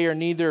 is that they are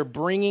neither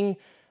bringing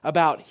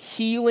about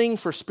healing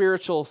for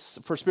spiritual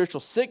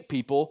sick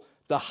people,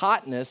 the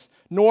hotness,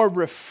 nor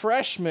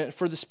refreshment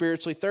for the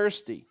spiritually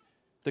thirsty,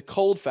 the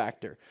cold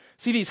factor.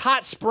 See, these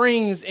hot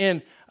springs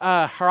in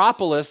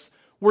Hierapolis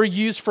were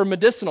used for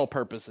medicinal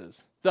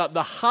purposes.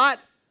 The hot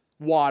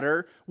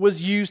water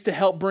was used to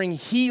help bring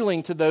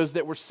healing to those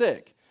that were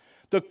sick.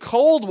 The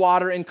cold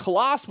water in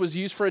Colossus was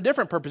used for a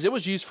different purpose. It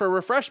was used for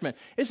refreshment.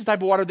 It's the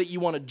type of water that you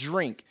want to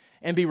drink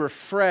and be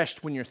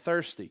refreshed when you're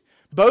thirsty.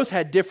 Both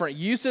had different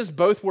uses.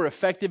 Both were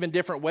effective in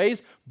different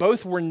ways.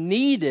 Both were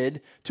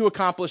needed to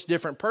accomplish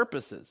different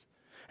purposes.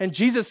 And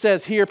Jesus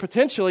says here,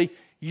 potentially,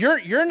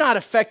 you're not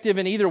effective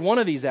in either one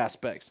of these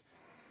aspects.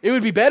 It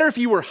would be better if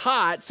you were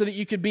hot so that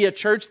you could be a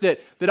church that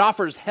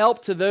offers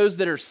help to those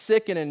that are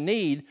sick and in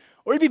need.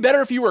 Or it'd be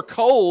better if you were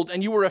cold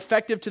and you were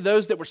effective to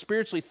those that were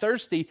spiritually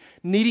thirsty,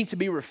 needing to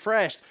be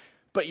refreshed,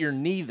 but you're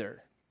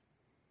neither.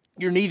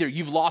 You're neither.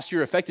 You've lost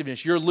your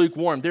effectiveness. You're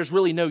lukewarm. There's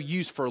really no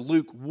use for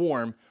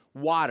lukewarm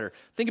water.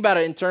 Think about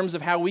it in terms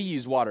of how we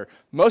use water.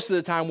 Most of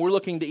the time, we're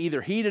looking to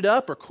either heat it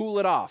up or cool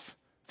it off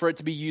for it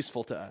to be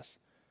useful to us,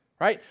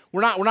 right?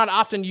 We're not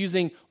often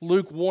using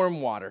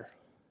lukewarm water.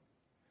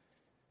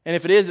 And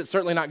if it is, it's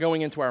certainly not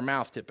going into our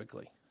mouth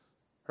typically,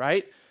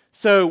 right?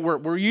 So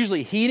we're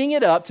usually heating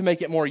it up to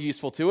make it more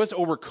useful to us,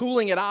 or we're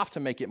cooling it off to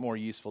make it more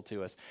useful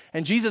to us.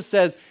 And Jesus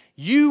says,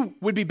 you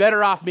would be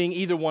better off being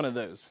either one of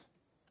those.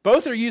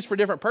 Both are used for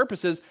different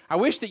purposes. I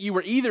wish that you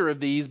were either of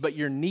these, but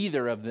you're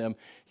neither of them.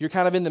 You're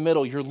kind of in the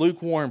middle. You're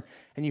lukewarm,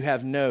 and you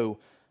have no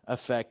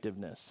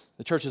effectiveness.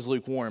 The church is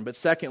lukewarm. But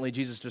secondly,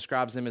 Jesus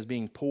describes them as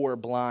being poor,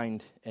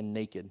 blind, and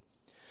naked.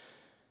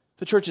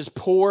 The church is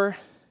poor,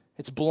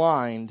 it's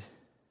blind,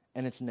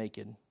 and it's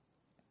naked.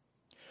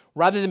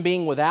 Rather than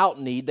being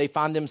without need, they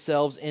find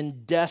themselves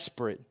in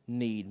desperate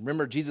need.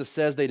 Remember, Jesus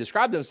says they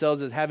describe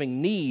themselves as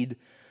having need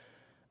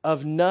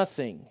of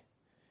nothing,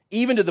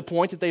 even to the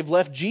point that they've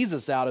left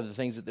Jesus out of the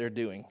things that they're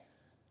doing.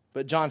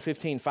 But John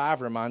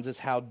 15:5 reminds us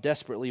how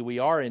desperately we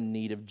are in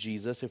need of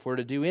Jesus if we're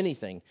to do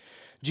anything.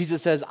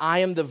 Jesus says, I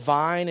am the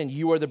vine and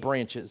you are the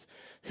branches.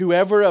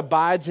 Whoever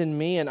abides in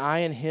me and I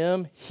in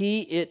him,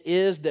 he it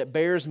is that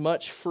bears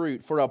much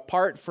fruit. For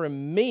apart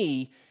from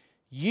me,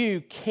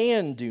 you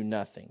can do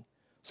nothing.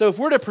 So if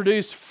we're to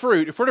produce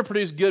fruit, if we're to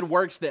produce good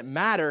works that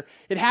matter,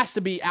 it has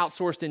to be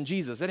outsourced in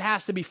Jesus. It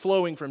has to be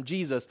flowing from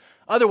Jesus.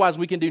 Otherwise,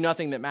 we can do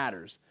nothing that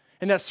matters.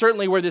 And that's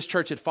certainly where this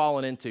church had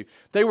fallen into.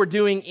 They were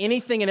doing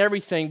anything and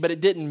everything, but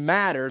it didn't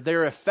matter.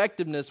 Their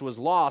effectiveness was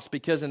lost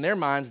because in their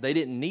minds, they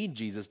didn't need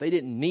Jesus. They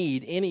didn't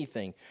need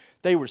anything.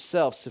 They were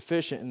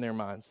self-sufficient in their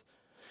minds.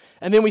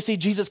 And then we see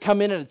Jesus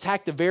come in and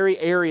attack the very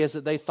areas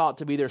that they thought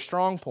to be their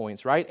strong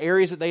points, right?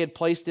 Areas that they had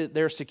placed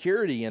their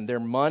security in, their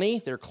money,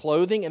 their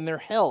clothing, and their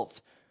health.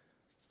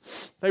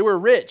 They were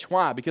rich.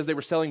 Why? Because they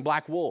were selling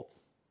black wool.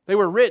 They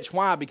were rich.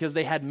 Why? Because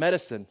they had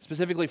medicine,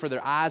 specifically for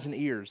their eyes and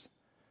ears.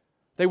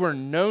 They were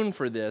known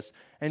for this,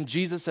 and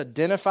Jesus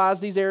identifies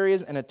these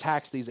areas and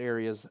attacks these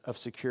areas of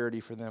security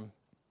for them.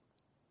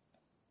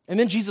 And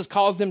then Jesus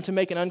calls them to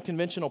make an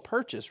unconventional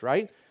purchase,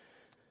 right?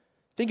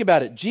 Think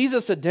about it.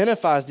 Jesus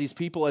identifies these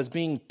people as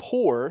being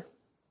poor.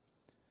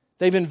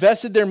 They've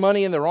invested their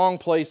money in the wrong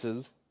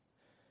places.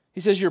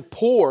 He says, you're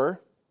poor,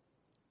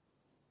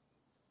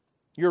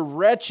 you're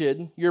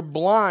wretched, you're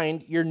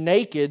blind, you're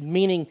naked,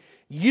 meaning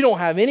you don't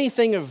have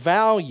anything of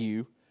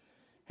value.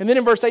 And then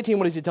in verse 18,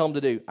 what does he tell them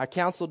to do? I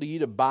counsel to you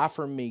to buy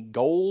from me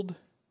gold,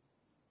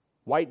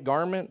 white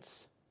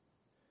garments,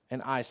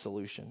 and eye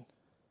solution.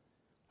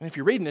 And if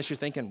you're reading this, you're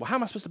thinking, well, how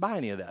am I supposed to buy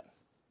any of that?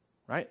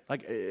 Right?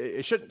 Like,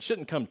 it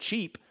shouldn't come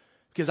cheap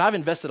because I've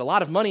invested a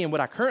lot of money in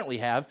what I currently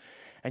have,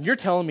 and you're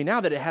telling me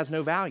now that it has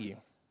no value.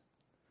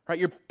 Right?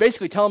 You're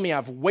basically telling me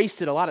I've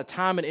wasted a lot of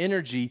time and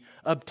energy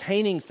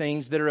obtaining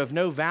things that are of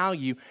no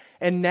value,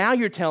 and now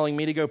you're telling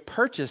me to go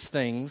purchase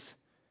things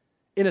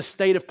in a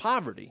state of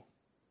poverty.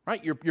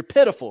 Right? You're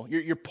pitiful,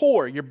 you're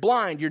poor, you're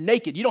blind, you're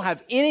naked, you don't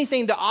have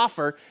anything to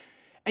offer,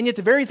 and yet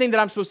the very thing that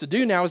I'm supposed to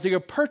do now is to go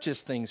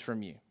purchase things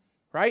from you.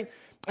 Right?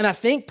 And I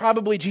think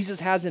probably Jesus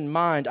has in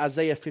mind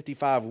Isaiah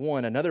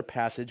 55:1, another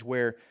passage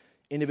where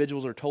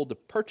individuals are told to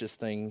purchase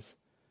things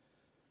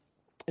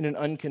in an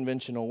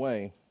unconventional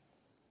way.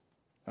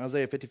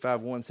 Isaiah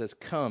 55:1 says,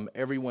 come,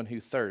 everyone who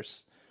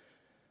thirsts,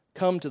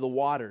 come to the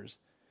waters,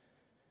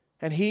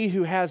 and he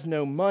who has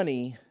no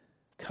money,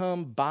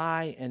 come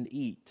buy and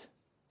eat.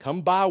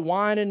 Come buy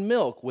wine and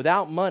milk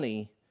without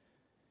money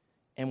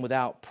and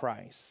without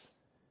price.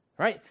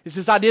 Right? It's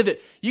this idea that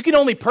you can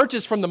only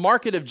purchase from the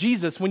market of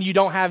Jesus when you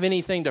don't have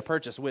anything to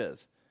purchase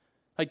with.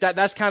 Like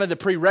that's kind of the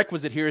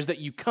prerequisite here, is that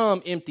you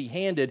come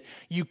empty-handed.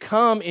 You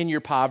come in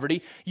your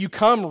poverty. You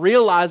come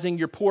realizing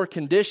your poor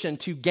condition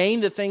to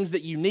gain the things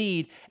that you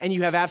need, and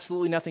you have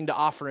absolutely nothing to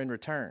offer in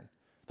return.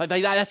 Like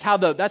that's how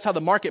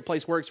the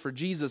marketplace works for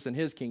Jesus and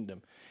his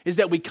kingdom, is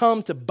that we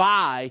come to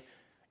buy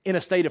in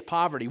a state of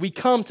poverty. We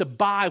come to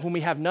buy when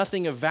we have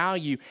nothing of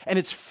value, and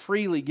it's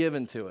freely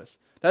given to us.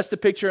 That's the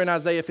picture in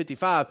Isaiah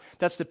 55.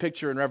 That's the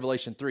picture in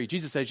Revelation 3.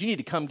 Jesus says, you need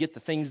to come get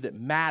the things that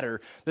matter,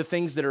 the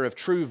things that are of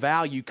true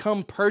value.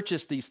 Come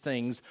purchase these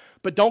things,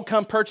 but don't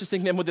come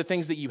purchasing them with the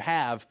things that you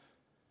have.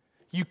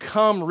 You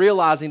come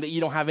realizing that you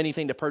don't have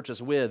anything to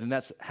purchase with, and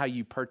that's how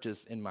you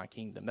purchase in my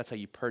kingdom. That's how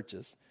you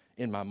purchase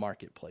in my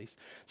marketplace.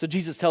 So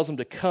Jesus tells them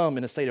to come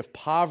in a state of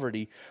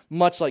poverty,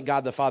 much like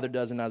God the Father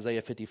does in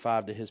Isaiah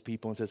 55 to his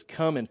people, and says,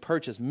 come and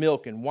purchase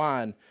milk and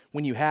wine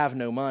when you have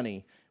no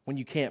money, when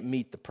you can't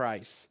meet the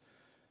price.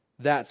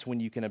 That's when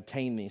you can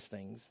obtain these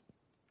things.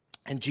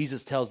 And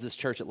Jesus tells this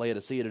church at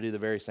Laodicea to do the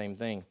very same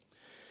thing.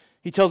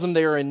 He tells them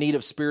they are in need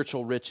of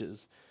spiritual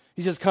riches.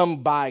 He says,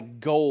 come buy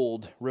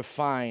gold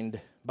refined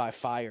by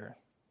fire.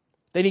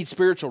 They need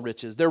spiritual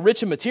riches. They're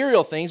rich in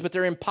material things, but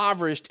they're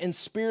impoverished in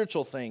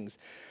spiritual things.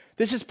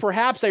 This is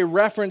perhaps a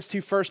reference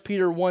to 1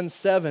 Peter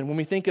 1:7. When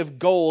we think of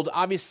gold,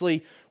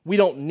 obviously we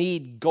don't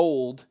need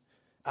gold.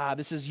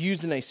 This is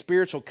used in a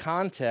spiritual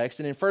context.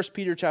 And in 1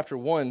 Peter chapter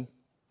 1,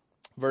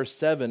 verse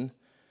 7,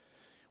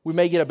 we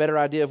may get a better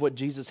idea of what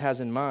Jesus has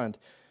in mind.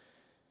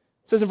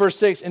 It says in verse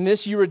 6, in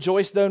this you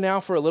rejoice, though now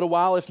for a little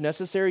while, if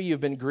necessary, you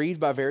have been grieved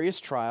by various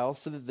trials,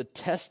 so that the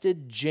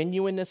tested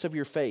genuineness of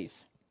your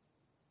faith,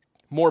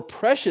 more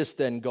precious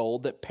than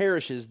gold that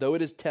perishes, though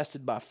it is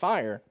tested by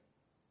fire,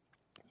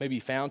 may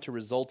be found to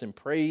result in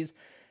praise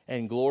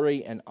and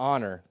glory and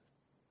honor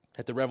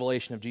at the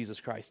revelation of Jesus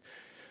Christ.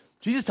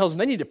 Jesus tells them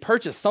they need to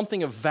purchase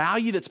something of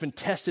value that's been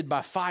tested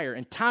by fire.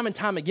 And time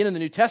again in the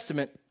New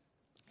Testament,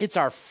 it's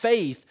our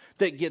faith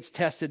that gets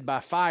tested by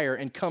fire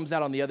and comes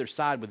out on the other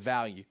side with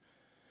value.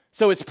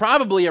 So it's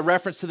probably a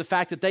reference to the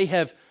fact that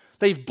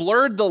they've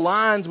blurred the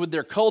lines with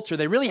their culture.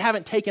 They really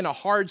haven't taken a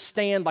hard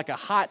stand like a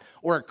hot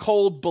or a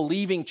cold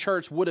believing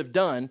church would have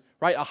done,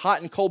 right? A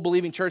hot and cold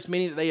believing church,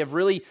 meaning that they have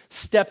really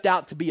stepped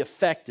out to be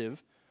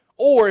effective.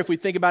 Or if we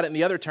think about it in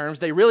the other terms,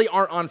 they really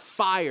aren't on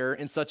fire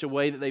in such a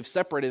way that they've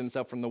separated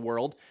themselves from the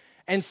world.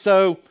 And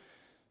so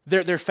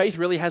their faith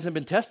really hasn't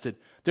been tested.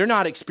 They're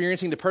not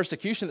experiencing the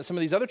persecution that some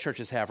of these other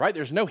churches have, right?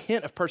 There's no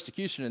hint of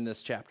persecution in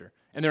this chapter.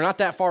 And they're not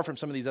that far from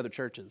some of these other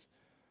churches.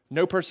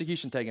 No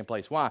persecution taking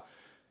place. Why?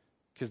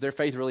 Because their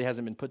faith really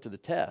hasn't been put to the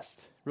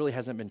test, really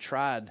hasn't been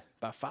tried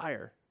by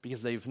fire,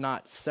 because they've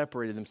not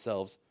separated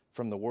themselves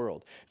from the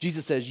world.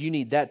 Jesus says you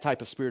need that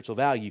type of spiritual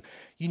value.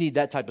 You need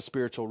that type of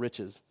spiritual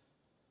riches.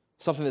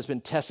 Something that's been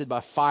tested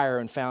by fire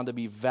and found to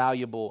be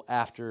valuable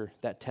after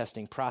that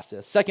testing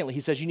process. Secondly,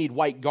 he says you need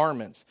white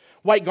garments.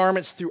 White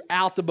garments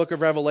throughout the book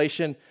of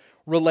Revelation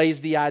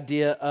relays the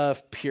idea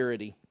of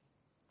purity.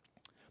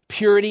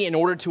 Purity in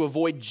order to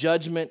avoid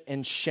judgment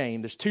and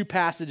shame. There's two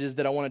passages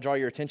that I want to draw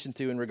your attention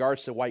to in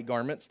regards to white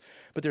garments,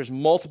 but there's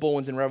multiple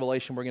ones in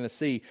Revelation we're going to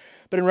see.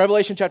 But in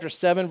Revelation chapter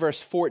 7, verse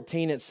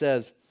 14, it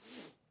says,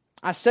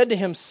 I said to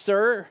him,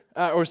 sir,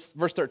 or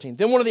verse 13,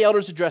 then one of the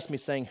elders addressed me,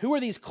 saying, who are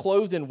these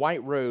clothed in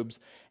white robes,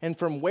 and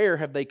from where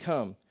have they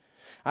come?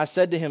 I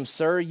said to him,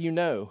 sir, you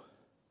know.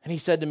 And he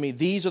said to me,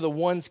 these are the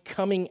ones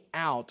coming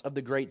out of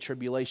the great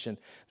tribulation.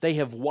 They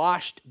have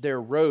washed their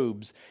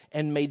robes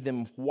and made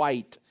them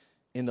white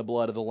in the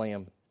blood of the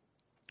Lamb.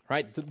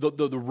 Right?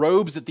 The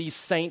robes that these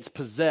saints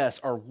possess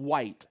are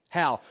white.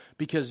 How?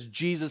 Because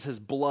Jesus'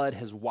 blood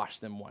has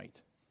washed them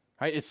white.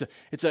 Right?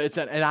 It's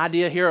an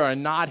idea here, or a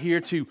nod here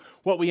to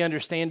what we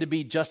understand to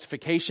be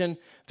justification.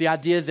 The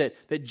idea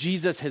that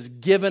Jesus has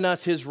given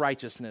us his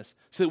righteousness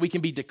so that we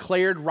can be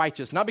declared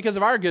righteous, not because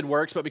of our good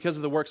works, but because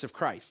of the works of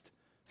Christ.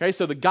 Okay,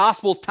 so the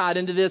gospel's tied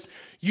into this.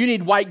 You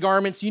need white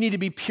garments. You need to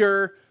be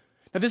pure.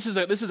 Now, this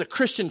is a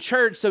Christian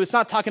church, so it's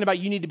not talking about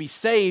you need to be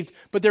saved,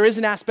 but there is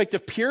an aspect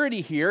of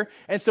purity here.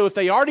 And so if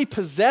they already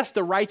possess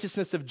the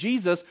righteousness of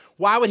Jesus,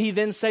 why would he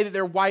then say that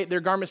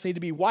their garments need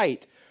to be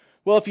white?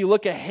 Well, if you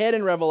look ahead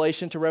in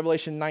Revelation to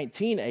Revelation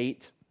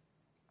 19:8,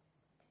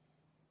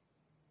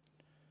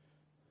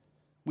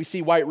 we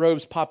see white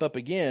robes pop up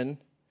again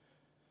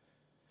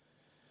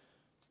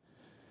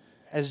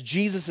as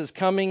Jesus is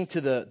coming to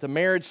the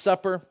marriage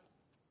supper.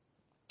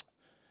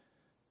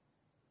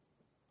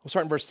 We'll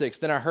start in verse 6.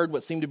 Then I heard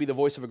what seemed to be the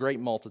voice of a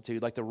great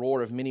multitude, like the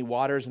roar of many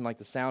waters and like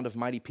the sound of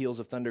mighty peals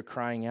of thunder,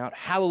 crying out,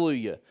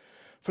 Hallelujah!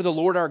 For the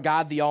Lord our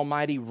God, the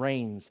Almighty,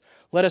 reigns.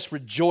 Let us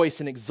rejoice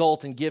and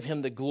exult and give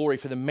him the glory.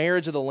 For the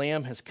marriage of the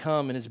Lamb has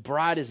come, and his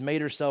bride has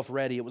made herself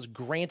ready. It was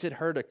granted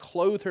her to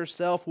clothe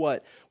herself,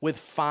 what? With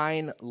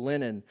fine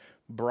linen,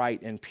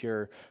 bright and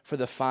pure. For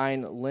the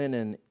fine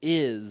linen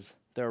is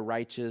the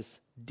righteous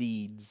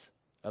deeds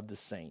of the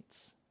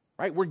saints.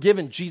 Right? We're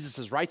given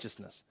Jesus'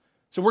 righteousness.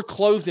 So we're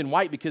clothed in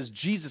white because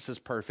Jesus is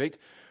perfect.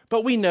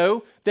 But we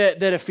know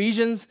that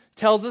Ephesians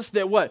tells us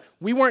that what?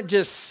 We weren't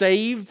just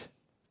saved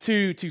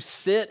to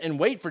sit and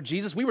wait for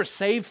Jesus. We were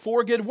saved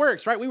for good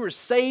works, right? We were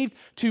saved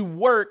to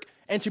work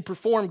and to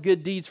perform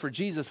good deeds for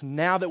Jesus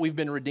now that we've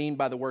been redeemed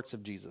by the works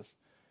of Jesus.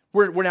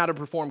 We're now to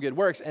perform good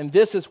works. And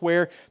this is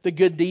where the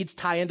good deeds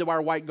tie into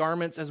our white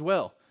garments as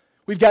well.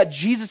 We've got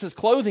Jesus'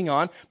 clothing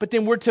on, but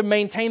then we're to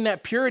maintain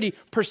that purity,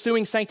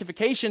 pursuing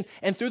sanctification,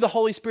 and through the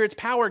Holy Spirit's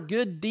power,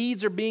 good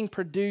deeds are being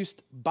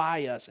produced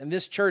by us. And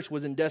this church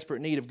was in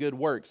desperate need of good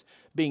works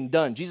being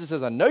done. Jesus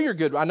says, I know you're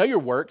good. I know your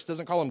works.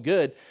 Doesn't call them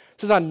good.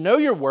 Says, I know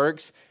your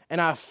works,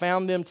 and I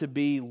found them to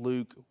be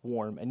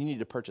lukewarm, and you need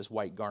to purchase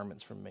white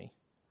garments from me.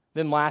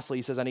 Then lastly,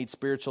 he says, they need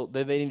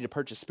to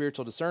purchase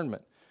spiritual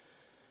discernment.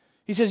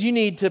 He says, you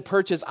need to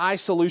purchase eye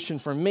solution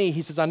from me.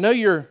 He says, I know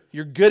you're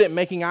good at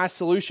making eye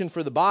solution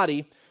for the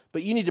body,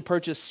 but you need to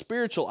purchase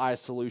spiritual eye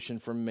solution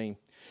from me.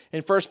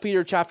 In 1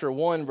 Peter chapter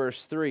 1,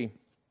 verse 3, it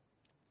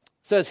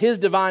says, his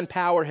divine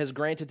power has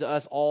granted to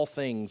us all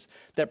things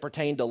that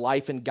pertain to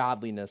life and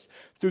godliness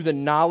through the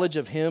knowledge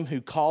of him who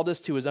called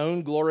us to his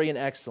own glory and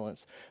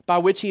excellence, by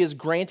which he has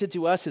granted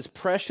to us his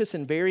precious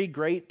and very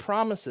great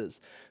promises,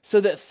 so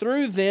that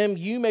through them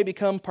you may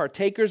become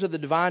partakers of the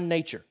divine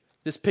nature.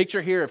 This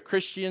picture here of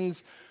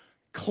Christians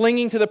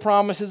clinging to the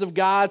promises of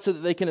God so that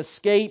they can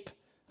escape.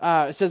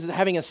 It says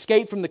having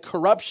escaped from the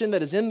corruption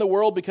that is in the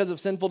world because of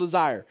sinful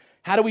desire.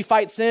 How do we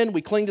fight sin?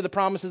 We cling to the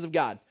promises of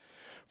God.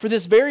 For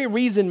this very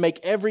reason,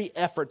 make every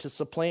effort to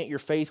supplant your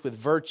faith with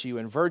virtue,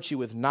 and virtue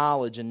with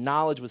knowledge, and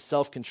knowledge with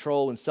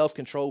self-control, and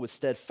self-control with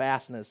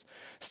steadfastness,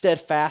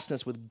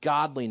 steadfastness with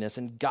godliness,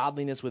 and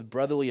godliness with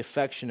brotherly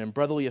affection, and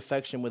brotherly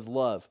affection with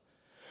love.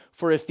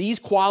 For if these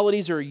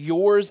qualities are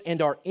yours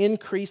and are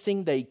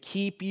increasing, they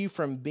keep you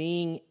from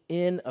being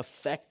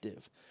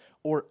ineffective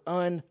or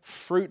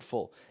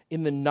unfruitful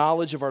in the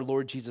knowledge of our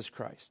Lord Jesus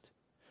Christ.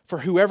 For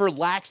whoever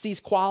lacks these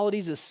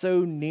qualities is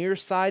so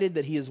nearsighted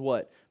that he is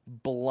what?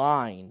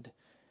 Blind,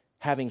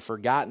 having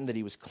forgotten that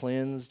he was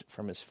cleansed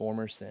from his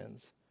former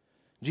sins.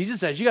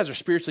 Jesus says, you guys are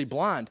spiritually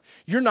blind.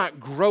 You're not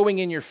growing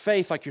in your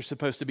faith like you're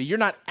supposed to be. You're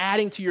not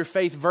adding to your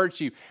faith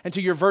virtue and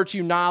to your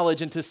virtue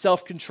knowledge and to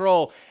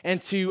self-control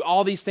and to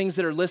all these things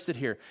that are listed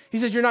here. He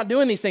says you're not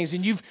doing these things,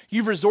 and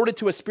you've resorted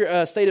to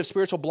a state of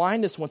spiritual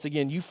blindness once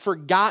again. You've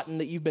forgotten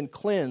that you've been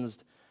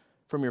cleansed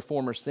from your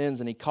former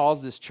sins, and he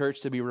calls this church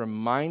to be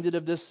reminded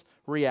of this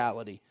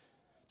reality.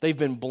 They've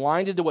been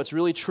blinded to what's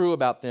really true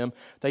about them.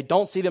 They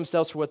don't see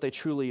themselves for what they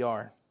truly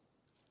are.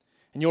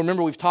 And you'll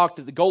remember we've talked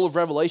that the goal of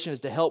Revelation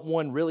is to help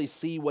one really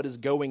see what is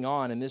going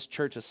on, and this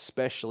church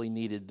especially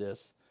needed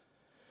this.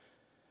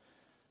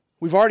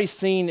 We've already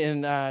seen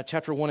in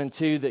chapter 1 and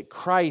 2 that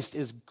Christ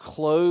is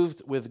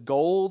clothed with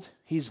gold.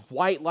 He's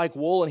white like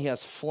wool, and he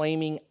has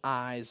flaming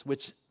eyes,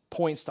 which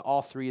points to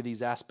all three of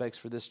these aspects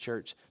for this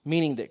church,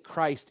 meaning that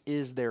Christ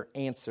is their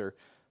answer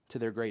to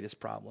their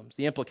greatest problems.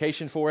 The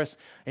implication for us,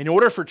 in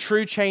order for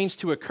true change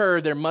to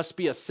occur, there must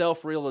be a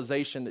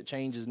self-realization that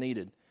change is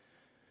needed.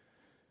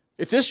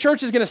 If this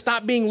church is going to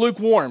stop being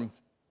lukewarm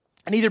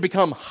and either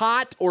become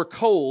hot or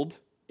cold,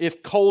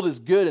 if cold is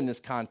good in this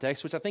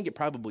context, which I think it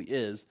probably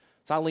is,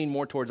 so I lean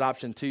more towards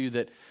option 2,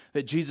 that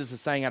Jesus is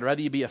saying, I'd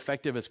rather you be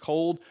effective as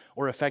cold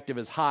or effective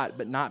as hot,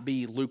 but not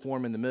be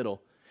lukewarm in the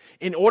middle.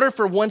 In order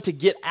for one to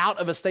get out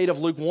of a state of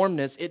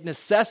lukewarmness, it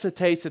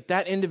necessitates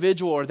that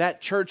individual or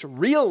that church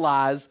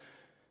realize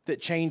that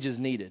change is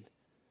needed.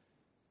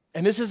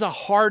 And this is a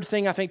hard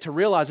thing, I think, to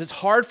realize. It's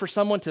hard for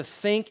someone to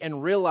think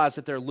and realize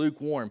that they're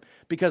lukewarm,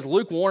 because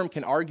lukewarm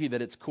can argue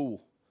that it's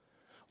cool.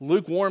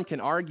 Lukewarm can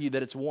argue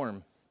that it's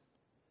warm,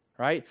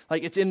 right?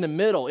 Like it's in the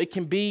middle. It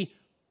can be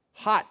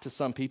hot to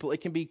some people. It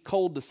can be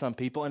cold to some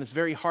people, and it's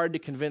very hard to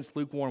convince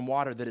lukewarm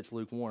water that it's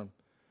lukewarm.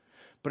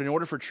 But in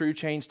order for true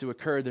change to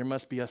occur, there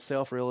must be a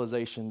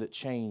self-realization that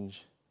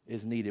change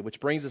is needed, which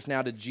brings us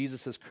now to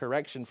Jesus'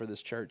 correction for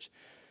this church.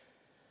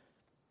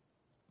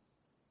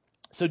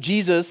 So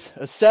Jesus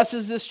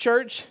assesses this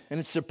church, and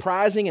it's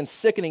surprising and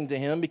sickening to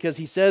him because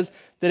he says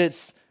that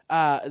it's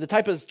the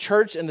type of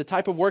church and the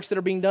type of works that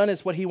are being done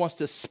is what he wants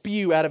to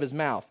spew out of his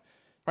mouth.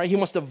 Right? He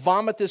wants to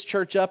vomit this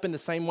church up in the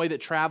same way that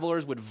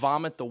travelers would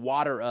vomit the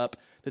water up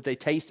that they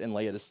taste in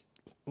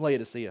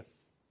Laodicea.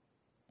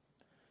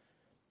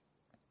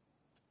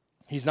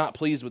 He's not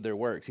pleased with their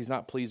works. He's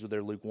not pleased with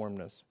their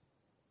lukewarmness.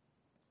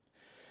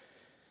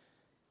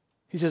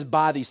 He says,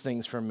 buy these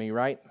things from me,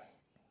 right?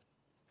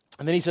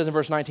 And then he says in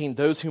verse 19,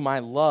 those whom I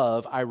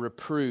love, I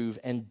reprove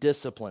and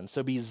discipline.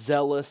 So be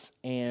zealous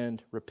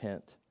and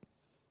repent.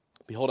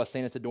 Behold, I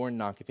stand at the door and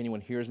knock. If anyone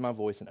hears my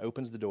voice and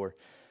opens the door,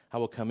 I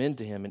will come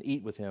into him and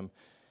eat with him,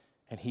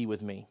 and he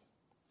with me.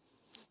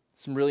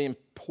 Some really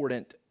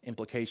important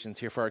implications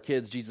here. For our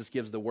kids, Jesus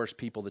gives the worst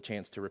people the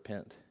chance to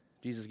repent.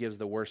 Jesus gives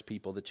the worst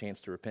people the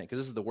chance to repent, because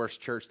this is the worst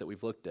church that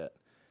we've looked at,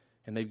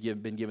 and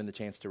they've been given the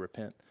chance to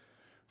repent.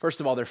 First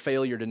of all, their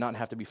failure did not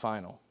have to be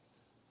final.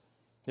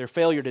 Their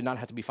failure did not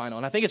have to be final.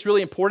 And I think it's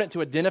really important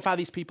to identify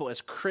these people as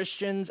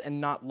Christians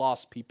and not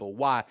lost people.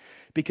 Why?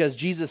 Because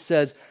Jesus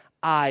says,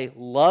 I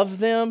love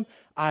them,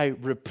 I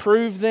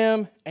reprove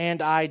them,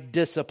 and I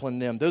discipline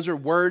them. Those are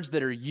words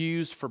that are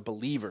used for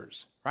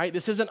believers, right?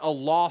 This isn't a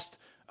lost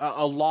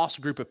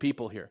group of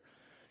people here,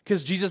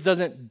 because Jesus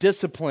doesn't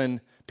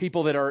discipline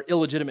people that are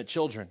illegitimate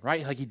children,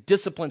 right? Like he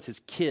disciplines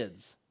his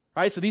kids,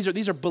 right? So these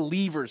are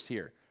believers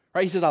here.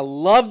 Right? He says, I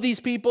love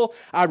these people,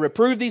 I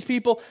reprove these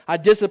people, I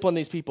discipline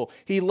these people.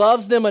 He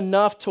loves them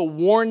enough to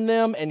warn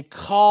them and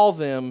call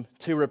them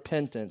to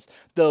repentance.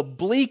 The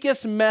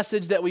bleakest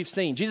message that we've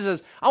seen. Jesus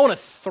says, I want to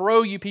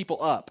throw you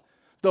people up.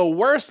 The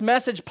worst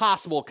message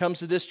possible comes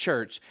to this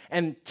church,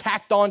 and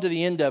tacked on to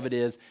the end of it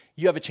is,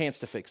 you have a chance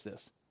to fix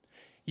this.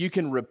 You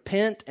can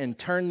repent and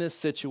turn this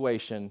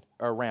situation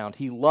around.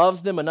 He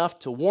loves them enough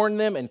to warn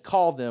them and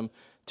call them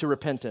to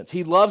repentance.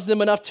 He loves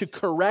them enough to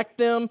correct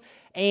them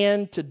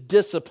and to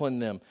discipline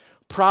them.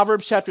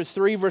 Proverbs chapter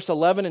 3, verse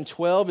 11 and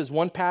 12 is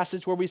one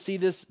passage where we see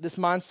this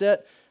mindset.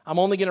 I'm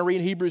only going to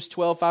read Hebrews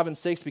 12, 5 and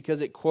 6 because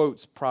it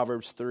quotes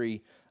Proverbs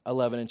 3,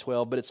 11 and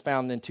 12, but it's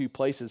found in two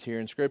places here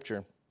in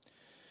Scripture.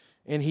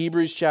 In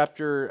Hebrews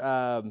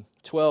chapter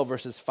 12,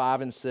 verses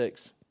 5 and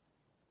 6.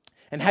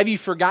 And have you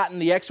forgotten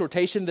the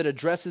exhortation that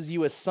addresses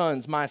you as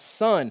sons? My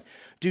son,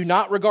 do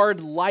not regard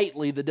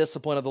lightly the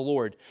discipline of the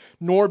Lord,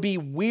 nor be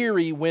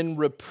weary when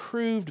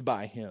reproved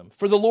by him.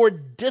 For the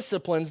Lord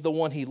disciplines the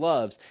one he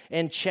loves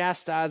and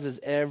chastises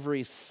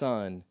every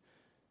son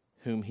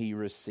whom he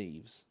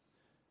receives.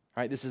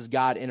 All right, this is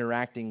God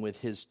interacting with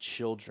his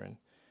children.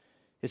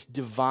 It's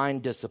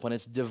divine discipline.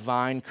 It's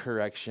divine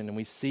correction. And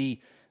we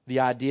see the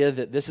idea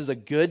that this is a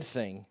good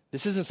thing.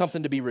 This isn't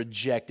something to be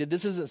rejected.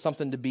 This isn't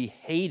something to be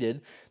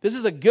hated. This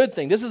is a good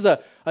thing. This is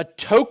a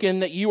token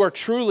that you are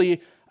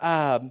truly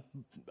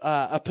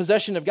a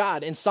possession of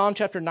God. In Psalm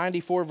chapter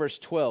 94, verse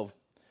 12,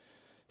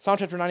 Psalm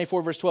chapter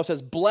 94, verse 12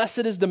 says, blessed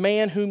is the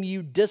man whom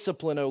you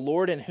discipline, O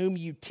Lord, and whom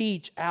you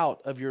teach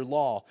out of your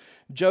law.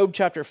 Job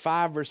chapter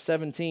 5, verse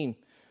 17,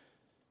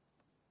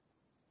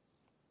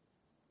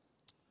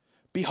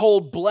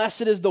 Behold,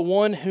 blessed is the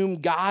one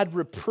whom God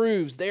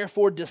reproves.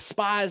 Therefore,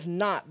 despise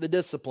not the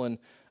discipline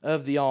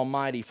of the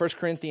Almighty. 1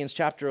 Corinthians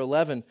chapter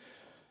 11,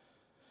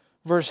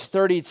 verse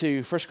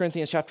 32. 1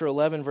 Corinthians chapter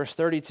 11, verse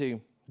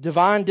 32.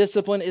 Divine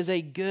discipline is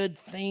a good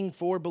thing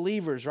for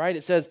believers, right?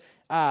 It says,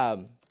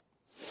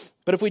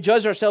 but if we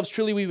judge ourselves,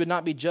 truly we would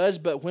not be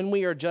judged. But when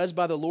we are judged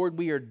by the Lord,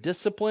 we are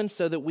disciplined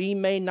so that we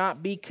may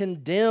not be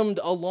condemned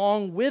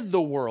along with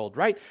the world,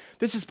 right?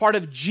 This is part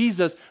of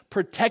Jesus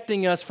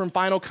protecting us from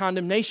final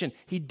condemnation.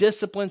 He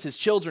disciplines his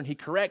children. He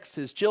corrects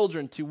his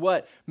children to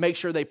what? Make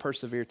sure they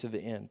persevere to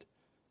the end.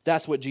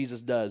 That's what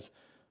Jesus does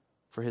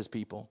for his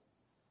people.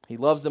 He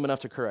loves them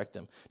enough to correct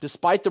them.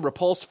 Despite the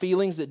repulsed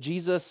feelings that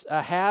Jesus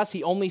has,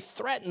 he only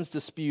threatens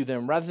to spew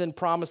them rather than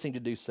promising to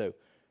do so.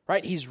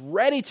 Right? He's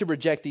ready to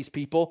reject these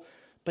people,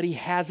 but he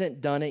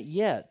hasn't done it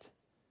yet.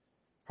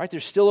 Right?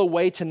 There's still a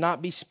way to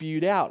not be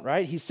spewed out,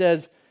 right? He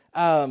says,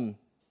 I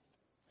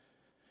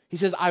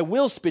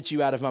will spit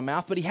you out of my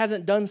mouth, but he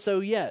hasn't done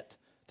so yet.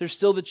 There's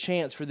still the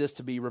chance for this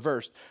to be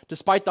reversed.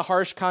 Despite the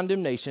harsh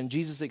condemnation,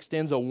 Jesus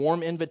extends a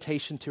warm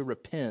invitation to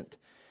repent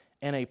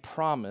and a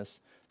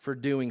promise for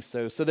doing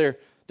so. So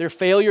their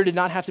failure did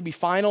not have to be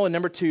final, and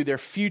number two, their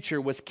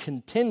future was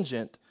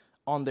contingent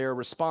on their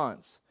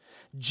response.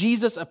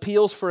 Jesus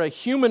appeals for a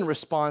human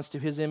response to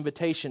his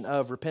invitation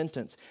of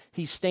repentance.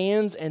 He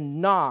stands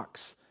and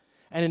knocks.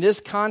 And in this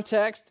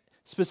context,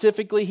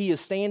 specifically, he is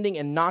standing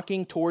and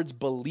knocking towards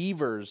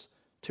believers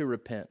to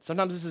repent.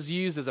 Sometimes this is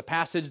used as a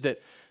passage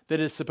that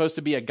is supposed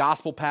to be a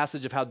gospel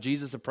passage of how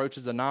Jesus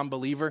approaches a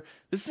non-believer.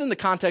 This is in the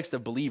context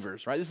of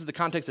believers, right? This is the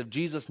context of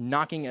Jesus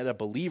knocking at a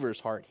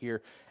believer's heart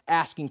here,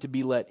 asking to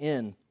be let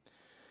in.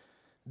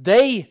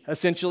 They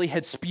essentially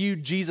had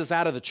spewed Jesus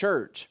out of the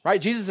church, right?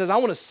 Jesus says, I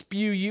want to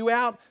spew you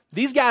out.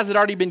 These guys had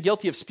already been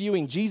guilty of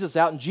spewing Jesus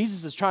out, and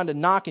Jesus is trying to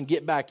knock and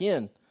get back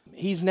in.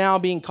 He's now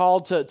being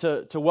called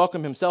to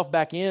welcome himself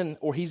back in,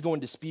 or he's going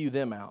to spew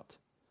them out.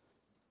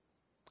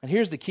 And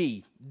here's the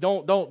key.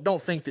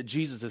 Don't think that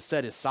Jesus has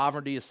set his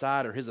sovereignty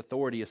aside or his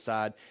authority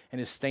aside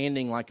and is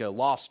standing like a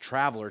lost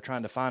traveler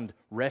trying to find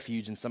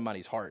refuge in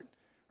somebody's heart,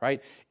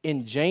 right?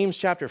 In James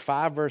chapter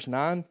 5, verse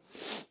 9,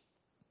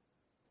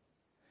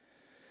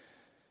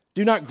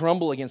 do not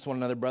grumble against one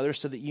another, brothers,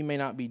 so that you may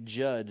not be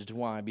judged.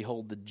 Why?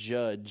 Behold, the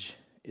judge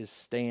is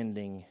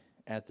standing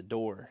at the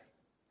door.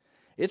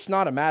 It's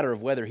not a matter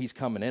of whether he's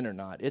coming in or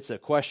not. It's a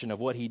question of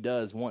what he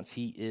does once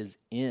he is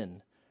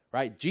in,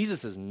 right?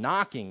 Jesus is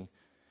knocking,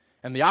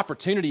 and the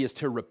opportunity is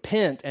to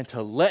repent and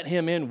to let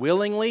him in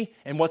willingly.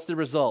 And what's the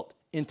result?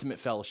 Intimate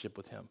fellowship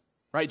with him,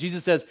 right?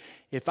 Jesus says,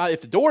 if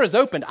the door is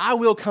opened, I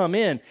will come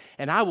in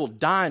and I will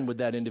dine with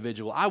that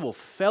individual. I will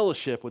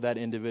fellowship with that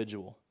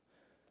individual.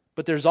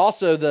 But there's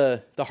also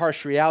the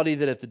harsh reality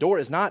that if the door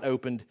is not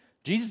opened,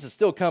 Jesus is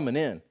still coming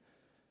in.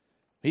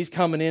 He's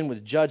coming in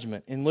with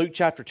judgment. In Luke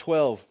chapter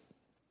 12,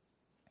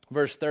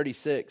 verse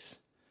 36,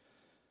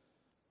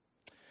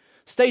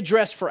 stay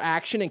dressed for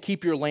action and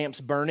keep your lamps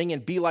burning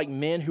and be like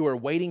men who are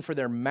waiting for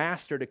their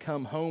master to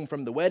come home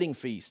from the wedding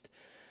feast,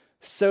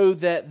 so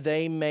that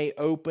they may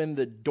open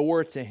the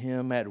door to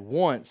him at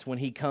once when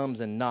he comes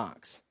and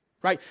knocks.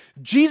 Right?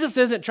 Jesus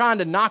isn't trying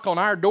to knock on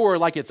our door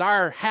like it's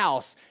our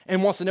house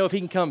and wants to know if he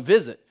can come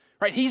visit.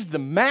 Right? He's the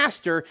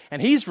master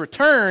and he's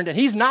returned and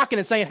he's knocking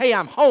and saying, hey,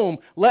 I'm home,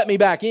 let me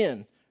back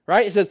in.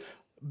 Right? It says,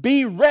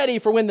 be ready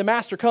for when the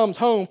master comes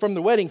home from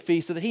the wedding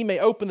feast so that he may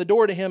open the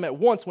door to him at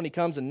once when he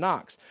comes and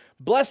knocks.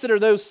 Blessed are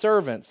those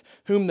servants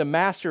whom the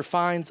master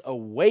finds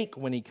awake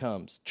when he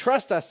comes.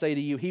 Trust, I say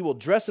to you, he will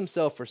dress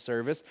himself for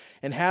service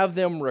and have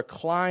them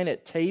recline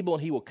at table,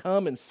 and he will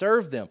come and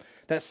serve them.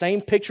 That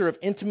same picture of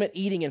intimate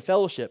eating and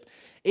fellowship.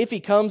 If he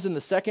comes in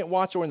the second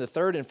watch or in the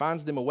third and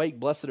finds them awake,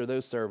 blessed are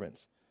those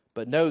servants.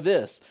 But know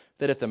this,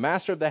 that if the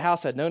master of the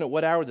house had known at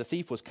what hour the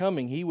thief was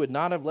coming, he would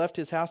not have left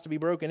his house to be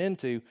broken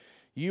into.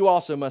 You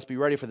also must be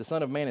ready, for the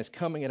Son of Man is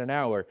coming at an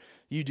hour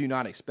you do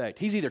not expect.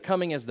 He's either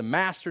coming as the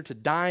master to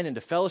dine and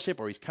to fellowship,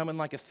 or he's coming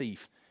like a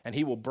thief, and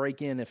he will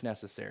break in if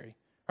necessary.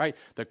 Right?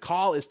 The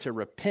call is to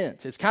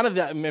repent. It's kind of,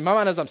 in my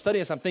mind as I'm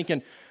studying this, I'm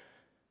thinking,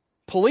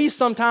 police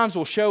sometimes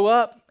will show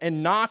up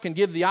and knock and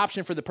give the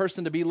option for the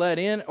person to be let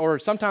in, or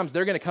sometimes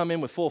they're going to come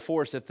in with full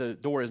force if the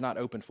door is not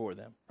open for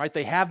them. Right?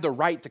 They have the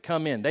right to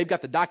come in. They've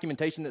got the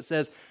documentation that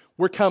says,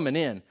 we're coming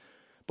in.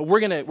 But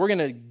we're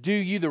gonna do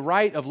you the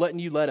right of letting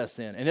you let us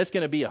in. And it's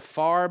going to be a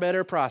far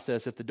better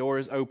process if the door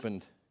is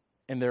opened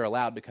and they're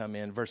allowed to come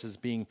in versus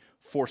being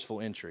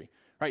forceful entry.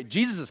 Right?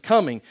 Jesus is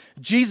coming.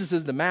 Jesus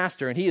is the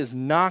master, and he is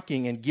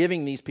knocking and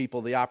giving these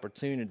people the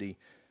opportunity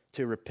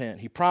to repent.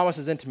 He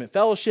promises intimate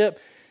fellowship.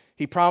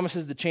 He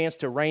promises the chance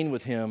to reign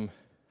with him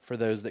for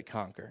those that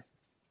conquer.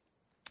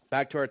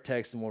 Back to our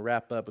text, and we'll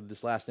wrap up with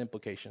this last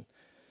implication.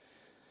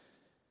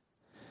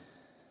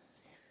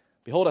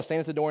 Behold, I stand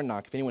at the door and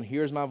knock. If anyone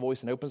hears my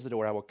voice and opens the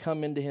door, I will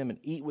come into him and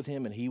eat with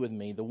him and he with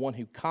me. The one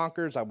who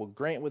conquers, I will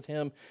grant with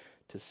him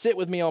to sit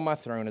with me on my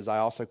throne, as I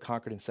also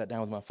conquered and sat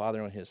down with my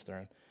Father on his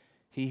throne.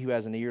 He who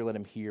has an ear, let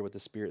him hear what the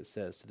Spirit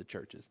says to the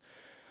churches.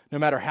 No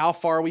matter how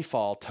far we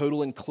fall,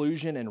 total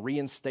inclusion and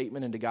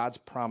reinstatement into God's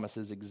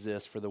promises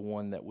exist for the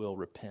one that will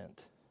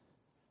repent.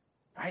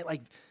 Right?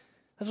 Like,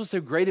 that's what's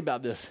so great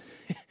about this.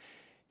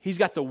 He's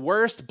got the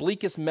worst,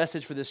 bleakest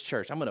message for this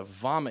church. I'm going to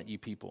vomit you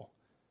people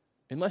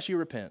unless you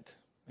repent.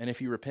 And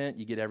if you repent,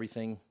 you get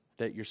everything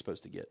that you're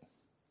supposed to get.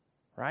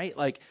 Right?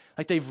 Like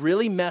they've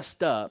really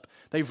messed up.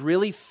 They've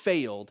really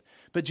failed.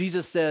 But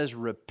Jesus says,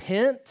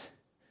 repent,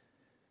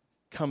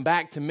 come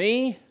back to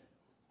me,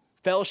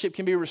 fellowship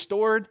can be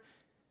restored,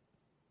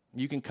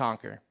 you can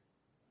conquer.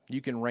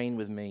 You can reign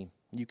with me.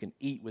 You can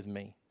eat with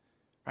me.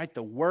 Right?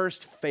 The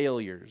worst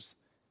failures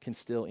can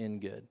still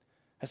end good.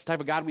 That's the type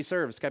of God we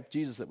serve. It's the type of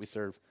Jesus that we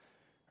serve.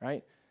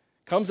 Right?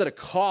 Comes at a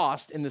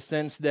cost in the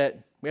sense that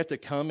we have to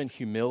come in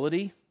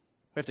humility.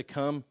 We have to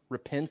come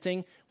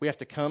repenting. We have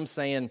to come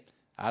saying,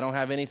 I don't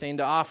have anything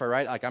to offer,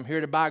 right? Like, I'm here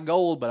to buy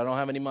gold, but I don't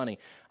have any money.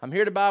 I'm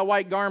here to buy a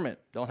white garment,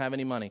 don't have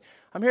any money.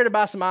 I'm here to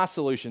buy some eye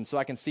solution so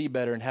I can see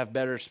better and have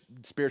better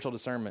spiritual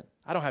discernment.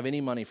 I don't have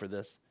any money for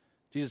this.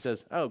 Jesus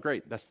says, oh,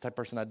 great, that's the type of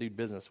person I do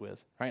business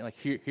with, right? Like,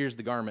 here's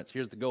the garments,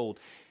 here's the gold,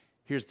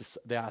 here's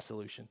the eye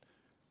solution.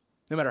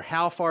 No matter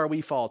how far we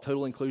fall,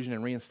 total inclusion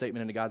and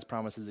reinstatement into God's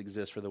promises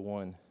exist for the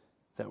one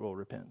that will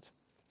repent.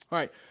 All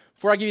right,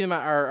 before I give you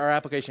our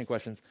application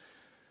questions,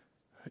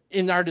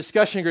 in our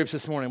discussion groups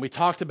this morning, we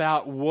talked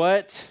about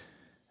what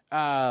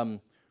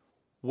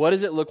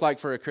does it look like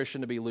for a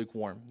Christian to be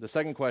lukewarm? The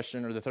second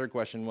question, or the third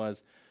question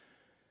was,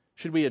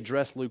 should we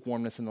address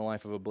lukewarmness in the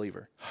life of a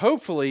believer?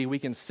 Hopefully, we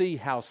can see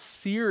how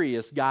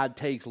serious God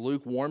takes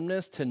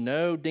lukewarmness to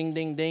know, ding,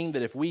 ding, ding,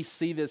 that if we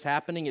see this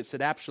happening, it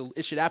should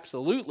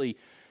absolutely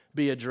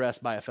be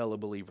addressed by a fellow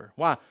believer.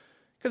 Why?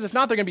 Because if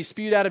not, they're going to be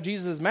spewed out of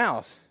Jesus'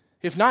 mouth.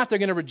 If not, they're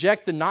going to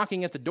reject the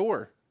knocking at the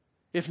door.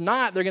 If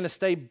not, they're going to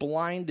stay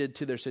blinded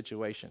to their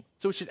situation.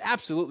 So it should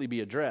absolutely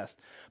be addressed.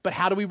 But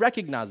how do we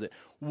recognize it?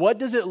 What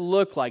does it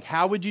look like?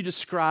 How would you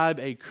describe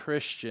a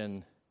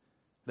Christian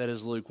that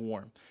is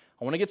lukewarm?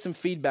 I want to get some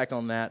feedback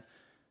on that,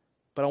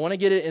 but I want to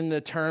get it in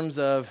the terms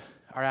of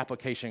our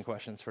application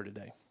questions for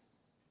today.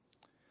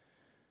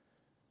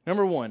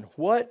 Number one,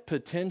 what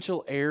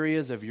potential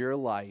areas of your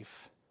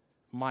life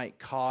might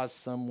cause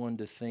someone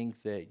to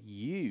think that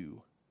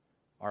you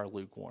are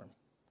lukewarm?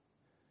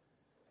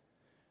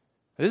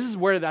 This is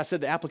where I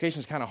said the application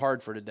is kind of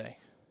hard for today,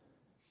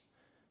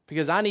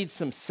 because I need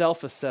some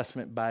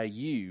self-assessment by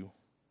you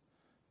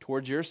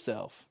towards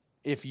yourself.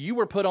 If you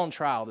were put on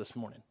trial this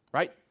morning,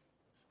 right?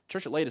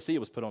 Church at Laodicea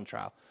was put on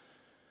trial,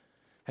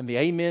 and the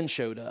Amen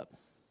showed up,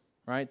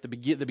 right? The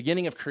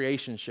beginning of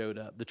creation showed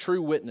up. The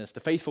true witness,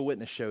 the faithful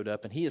witness showed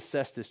up, and he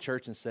assessed this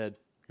church and said,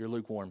 you're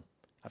lukewarm.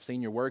 I've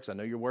seen your works. I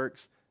know your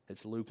works.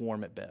 It's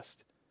lukewarm at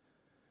best.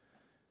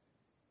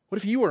 What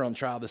if you were on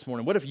trial this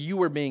morning? What if you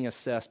were being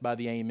assessed by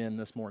the Amen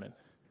this morning?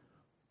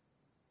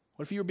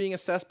 What if you were being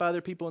assessed by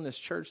other people in this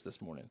church this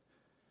morning?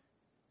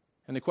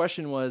 And the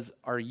question was,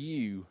 are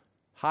you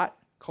hot,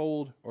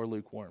 cold, or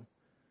lukewarm?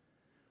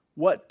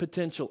 What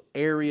potential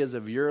areas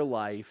of your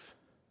life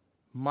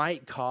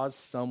might cause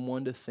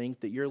someone to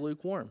think that you're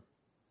lukewarm?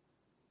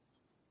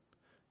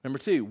 Number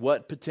two,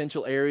 what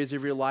potential areas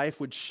of your life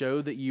would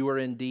show that you are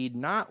indeed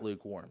not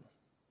lukewarm?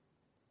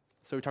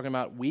 So we're talking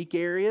about weak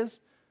areas,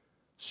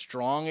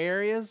 strong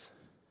areas.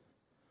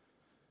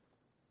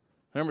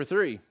 Number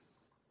three,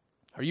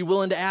 are you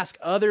willing to ask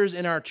others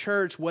in our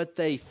church what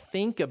they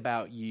think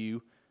about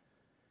you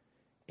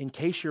in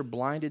case you're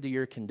blinded to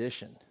your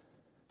condition?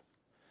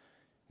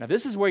 Now,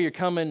 this is where you're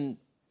coming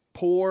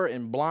poor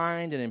and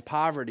blind and in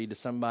poverty to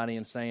somebody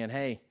and saying,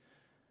 hey,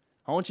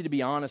 I want you to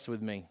be honest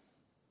with me.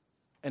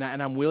 And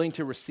I'm willing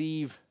to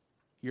receive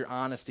your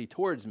honesty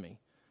towards me.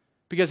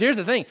 Because here's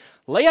the thing,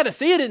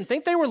 Laodicea didn't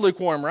think they were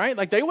lukewarm, right?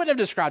 Like, they wouldn't have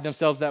described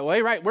themselves that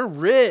way, right? We're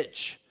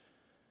rich.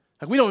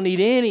 Like, we don't need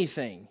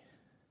anything.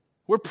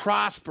 We're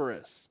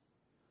prosperous.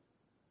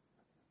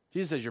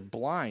 Jesus says you're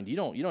blind. You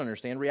don't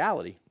understand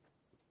reality.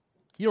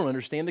 You don't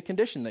understand the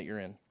condition that you're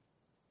in.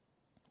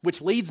 Which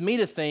leads me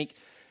to think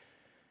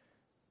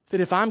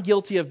that if I'm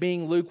guilty of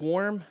being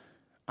lukewarm,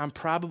 I'm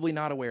probably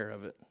not aware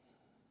of it.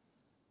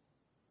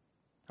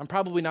 I'm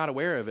probably not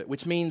aware of it,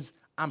 which means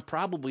I'm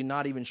probably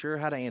not even sure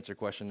how to answer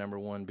question number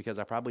one, because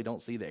I probably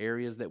don't see the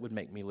areas that would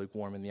make me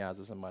lukewarm in the eyes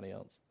of somebody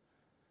else.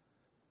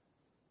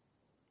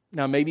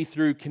 Now, maybe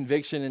through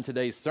conviction in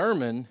today's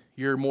sermon,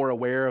 you're more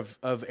aware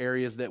of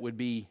areas that would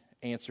be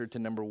answered to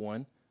number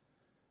one.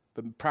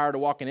 But prior to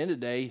walking in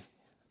today,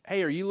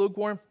 hey, are you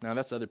lukewarm? No,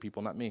 that's other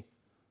people, not me.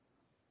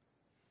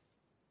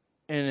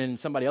 And in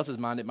somebody else's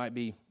mind, it might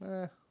be,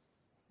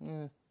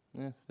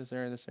 this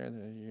area.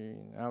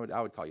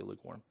 I would call you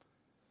lukewarm.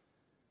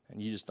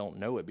 And you just don't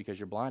know it because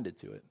you're blinded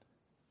to it.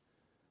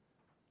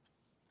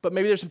 But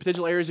maybe there's some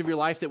potential areas of your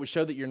life that would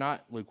show that you're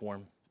not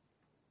lukewarm.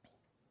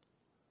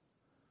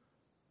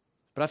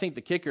 But I think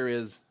the kicker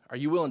is, are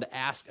you willing to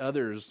ask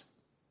others,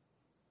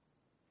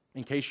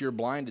 in case you're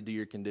blinded to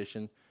your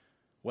condition,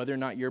 whether or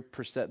not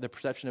the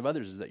perception of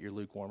others is that you're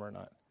lukewarm or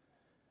not?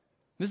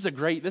 This is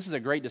a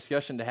great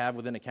discussion to have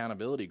within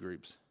accountability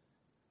groups.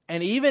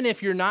 And even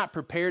if you're not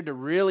prepared to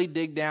really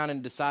dig down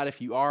and decide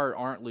if you are or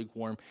aren't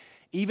lukewarm,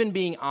 even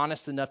being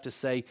honest enough to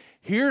say,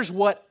 here's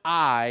what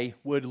I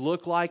would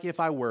look like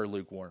if I were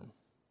lukewarm,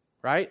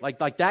 right?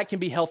 Like that can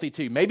be healthy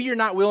too. Maybe you're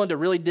not willing to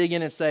really dig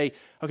in and say,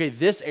 okay,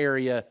 this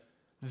area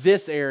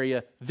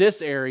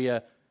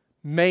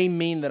may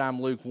mean that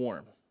I'm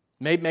lukewarm.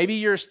 Maybe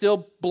you're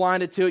still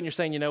blinded to it and you're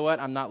saying, you know what,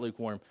 I'm not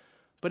lukewarm.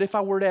 But if I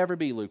were to ever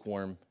be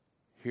lukewarm,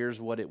 here's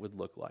what it would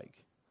look like.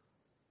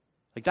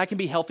 Like that can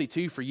be healthy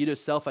too for you to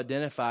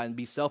self-identify and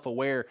be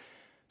self-aware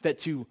that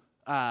to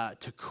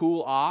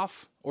cool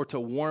off or to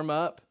warm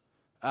up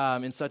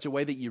in such a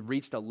way that you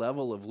reached a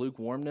level of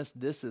lukewarmness,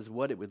 this is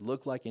what it would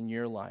look like in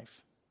your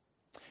life.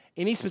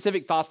 Any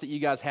specific thoughts that you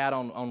guys had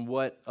on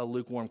what a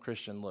lukewarm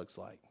Christian looks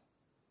like?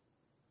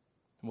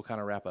 And we'll kind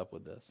of wrap up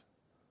with this.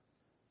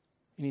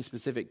 Any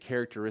specific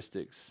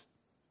characteristics?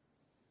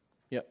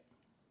 Yep.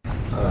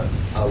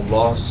 A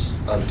loss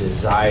of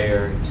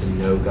desire to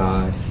know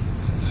God,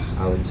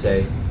 I would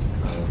say.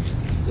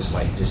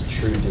 Just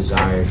true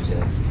desire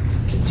to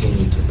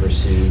continue to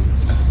pursue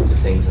the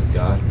things of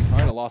God. All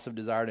right, a loss of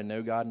desire to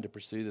know God and to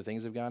pursue the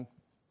things of God.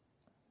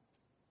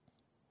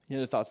 Any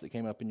other thoughts that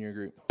came up in your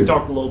group? We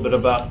talked a little bit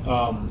about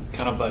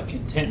kind of a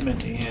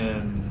contentment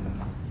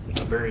in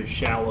a very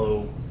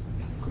shallow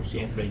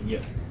Christianity.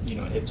 Yet,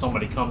 if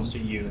somebody comes to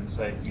you and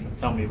say,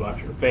 tell me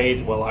about your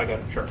faith, well, I got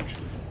a church.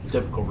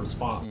 Typical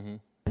response.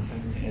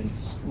 Mm-hmm. And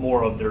it's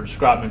more of they're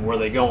describing where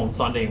they go on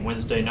Sunday and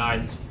Wednesday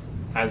nights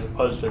as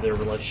opposed to their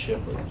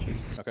relationship with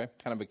Jesus. Okay,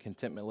 kind of a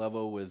contentment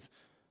level with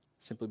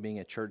simply being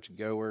a church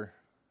goer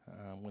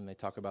when they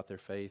talk about their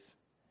faith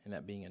and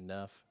that being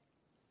enough.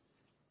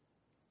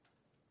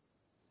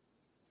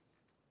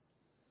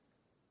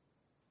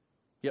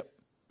 Yep.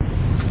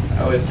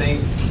 I would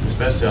think,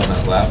 especially on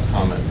that last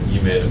comment that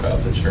you made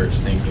about the church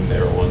thinking they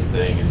were one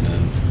thing and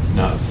then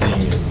not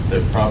seeing it,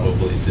 they're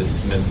probably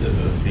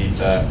dismissive of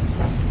feedback.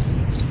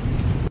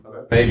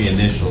 Maybe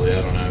initially,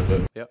 I don't know.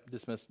 But yep,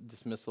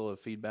 dismissal of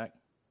feedback.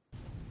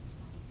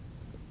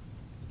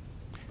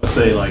 Let's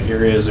say like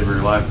areas of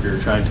your life where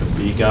you're trying to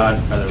be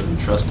God rather than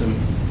trust Him.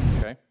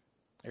 Okay,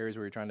 areas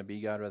where you're trying to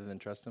be God rather than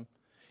trust Him.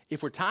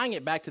 If we're tying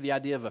it back to the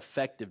idea of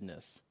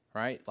effectiveness,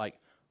 right? Like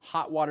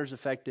hot water's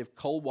effective,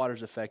 cold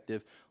water's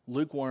effective,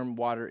 lukewarm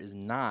water is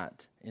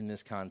not in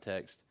this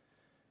context,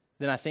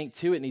 then I think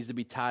too it needs to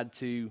be tied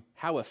to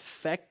how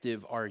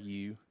effective are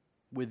you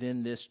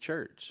within this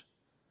church?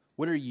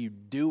 What are you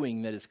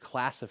doing that is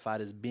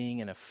classified as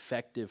being an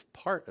effective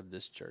part of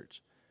this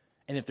church?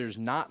 And if there's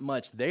not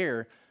much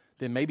there,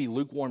 then maybe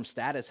lukewarm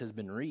status has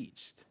been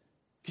reached.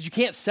 Because you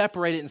can't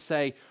separate it and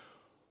say,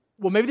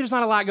 well, maybe there's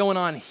not a lot going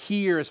on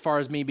here as far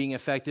as me being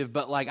effective,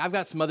 but like I've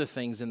got some other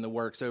things in the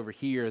works over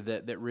here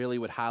that really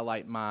would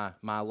highlight my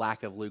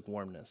lack of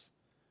lukewarmness.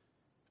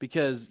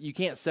 Because you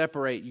can't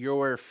separate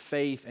your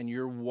faith and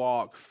your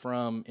walk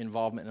from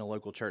involvement in a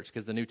local church,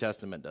 because the New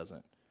Testament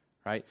doesn't.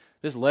 Right?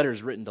 This letter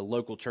is written to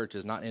local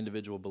churches, not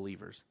individual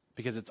believers,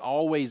 because it's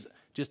always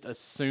just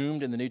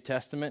assumed in the New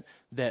Testament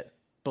that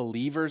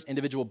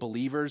individual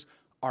believers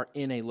are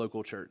in a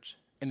local church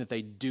and that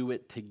they do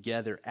it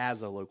together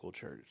as a local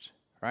church,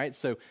 right?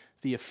 So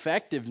the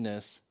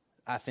effectiveness,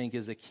 I think,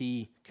 is a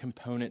key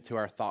component to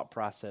our thought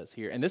process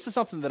here. And this is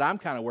something that I'm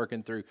kind of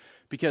working through,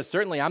 because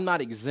certainly I'm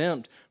not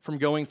exempt from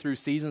going through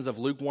seasons of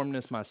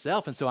lukewarmness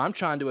myself. And so I'm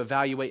trying to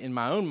evaluate in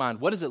my own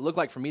mind, what does it look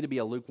like for me to be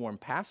a lukewarm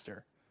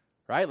pastor?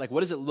 Right? Like, what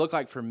does it look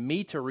like for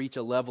me to reach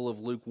a level of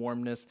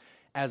lukewarmness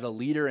as a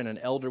leader and an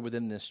elder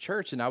within this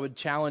church? And I would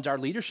challenge our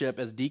leadership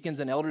as deacons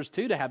and elders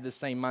too to have this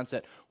same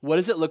mindset. What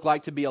does it look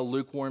like to be a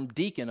lukewarm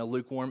deacon, a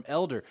lukewarm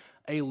elder,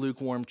 a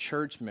lukewarm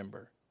church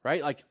member?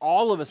 Right? Like,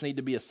 all of us need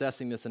to be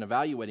assessing this and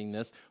evaluating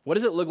this. What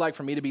does it look like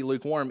for me to be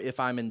lukewarm if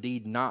I'm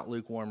indeed not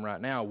lukewarm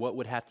right now? What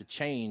would have to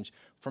change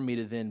for me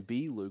to then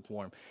be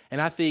lukewarm?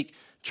 And I think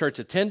church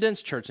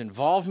attendance, church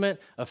involvement,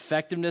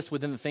 effectiveness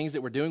within the things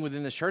that we're doing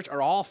within the church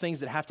are all things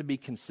that have to be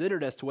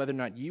considered as to whether or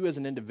not you as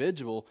an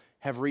individual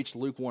have reached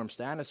lukewarm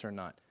status or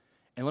not.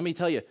 And let me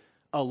tell you,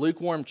 a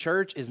lukewarm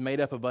church is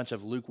made up of a bunch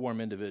of lukewarm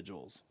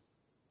individuals,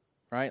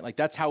 right? Like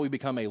that's how we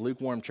become a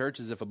lukewarm church,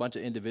 is if a bunch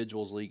of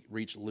individuals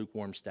reach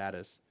lukewarm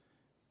status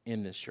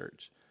in this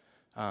church.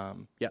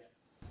 Yeah.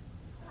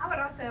 I would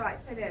also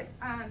like to say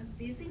that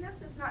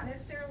busyness is not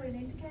necessarily an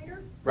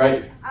indicator.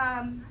 Right.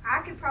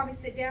 I could probably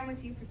sit down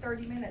with you for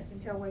 30 minutes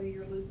and tell whether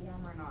you're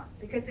lukewarm or not.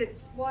 Because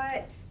it's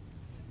what,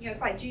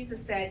 it's like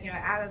Jesus said,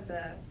 out of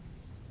the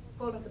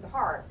fullness of the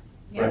heart,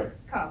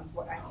 comes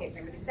what, I can't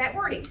remember the exact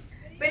wording.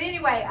 But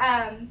anyway,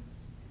 I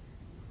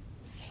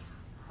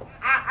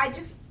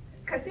just,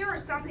 because there are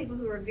some people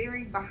who are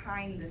very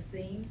behind the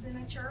scenes in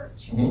a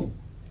church. Mm-hmm.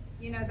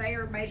 They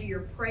are maybe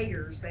your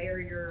prayers, they are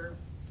your...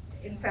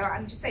 And so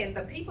I'm just saying,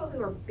 the people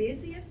who are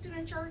busiest in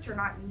a church are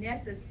not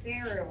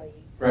necessarily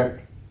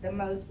the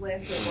most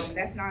less lukewarm.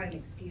 That's not an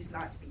excuse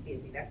not to be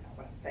busy. That's not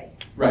what I'm saying.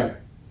 Right.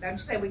 But I'm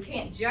just saying we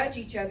can't judge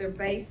each other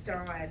based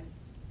on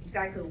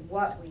exactly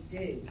what we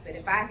do. But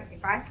if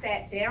I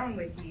sat down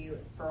with you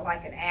for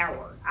like an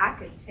hour, I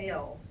could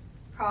tell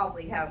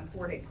probably how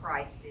important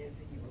Christ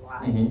is in your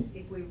life. Mhm.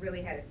 If we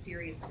really had a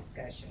serious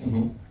discussion,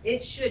 Mhm.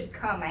 it should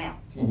come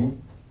out Mhm.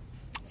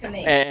 to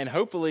me. And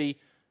hopefully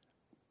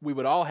we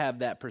would all have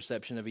that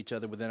perception of each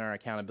other within our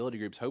accountability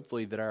groups.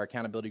 Hopefully that our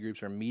accountability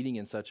groups are meeting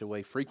in such a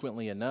way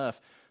frequently enough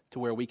to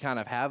where we kind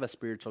of have a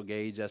spiritual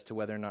gauge as to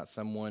whether or not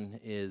someone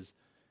is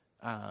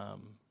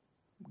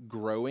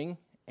growing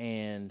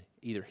and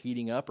either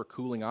heating up or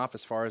cooling off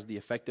as far as the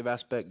effective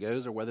aspect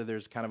goes, or whether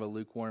there's kind of a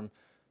lukewarm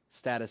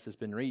status that's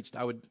been reached.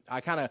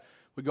 I kind of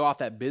would go off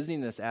that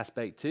busyness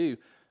aspect too.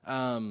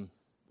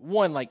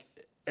 One, like,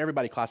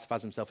 everybody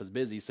classifies themselves as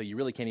busy, so you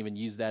really can't even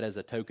use that as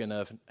a token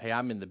of, hey,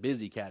 I'm in the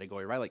busy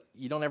category, right? Like,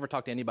 you don't ever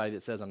talk to anybody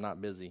that says I'm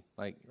not busy,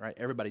 like, right?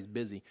 Everybody's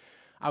busy.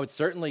 I would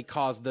certainly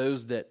want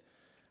those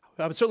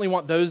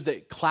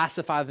that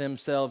classify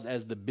themselves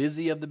as the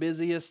busy of the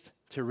busiest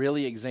to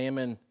really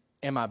examine,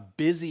 am I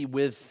busy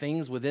with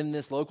things within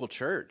this local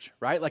church,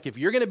 right? Like, if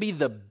you're going to be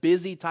the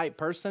busy type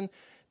person,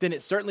 then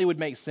it certainly would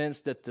make sense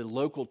that the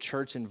local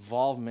church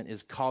involvement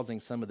is causing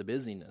some of the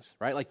busyness,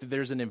 right? Like,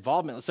 there's an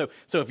involvement. So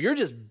if you're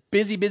just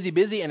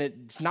busy, and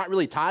it's not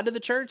really tied to the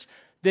church,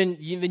 then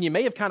you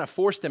may have kind of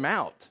forced him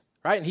out,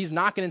 right? And he's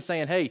knocking and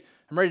saying, hey,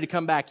 I'm ready to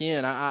come back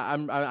in.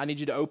 I need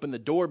you to open the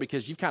door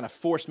because you've kind of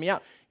forced me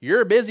out.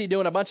 You're busy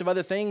doing a bunch of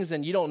other things,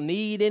 and you don't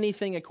need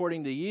anything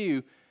according to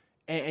you,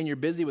 and you're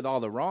busy with all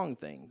the wrong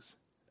things.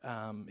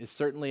 It's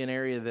certainly an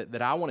area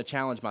that I want to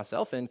challenge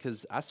myself in,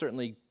 because I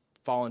certainly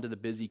fall into the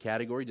busy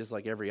category just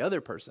like every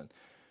other person.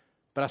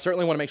 But I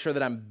certainly want to make sure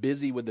that I'm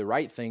busy with the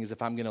right things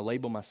if I'm going to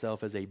label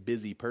myself as a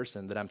busy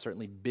person, that I'm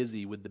certainly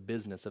busy with the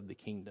business of the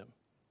kingdom.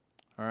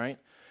 All right?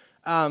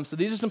 So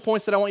these are some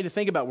points that I want you to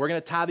think about. We're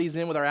going to tie these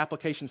in with our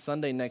application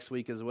Sunday next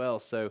week as well.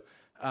 So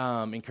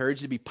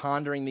encourage you to be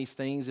pondering these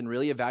things and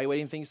really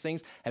evaluating these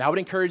things. And I would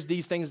encourage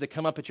these things to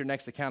come up at your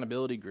next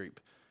accountability group.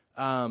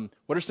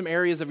 What are some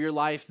areas of your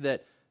life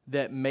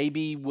that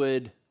maybe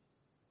would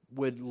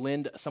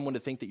lend someone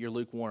to think that you're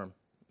lukewarm?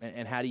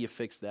 And how do you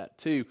fix that?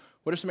 2,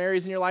 what are some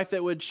areas in your life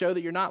that would show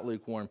that you're not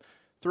lukewarm?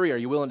 3, are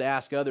you willing to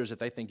ask others if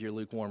they think you're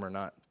lukewarm or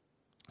not?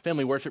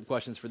 Family worship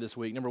questions for this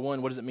week. Number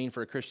 1, what does it mean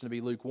for a Christian to be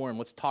lukewarm?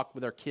 Let's talk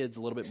with our kids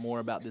a little bit more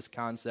about this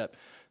concept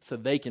so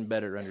they can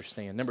better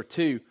understand. Number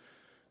 2,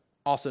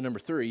 also number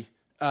 3,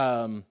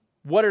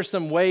 what are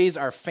some ways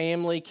our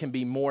family can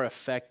be more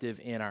effective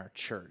in our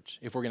church?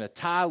 If we're going to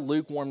tie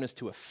lukewarmness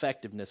to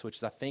effectiveness,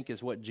 which I think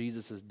is what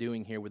Jesus is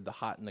doing here with the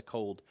hot and the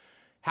cold,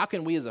 how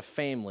can we as a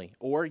family,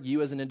 or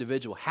you as an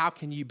individual, how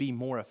can you be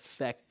more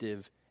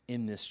effective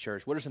in this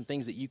church? What are some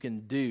things that you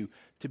can do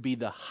to be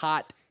the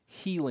hot,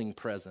 healing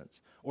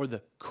presence or the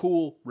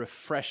cool,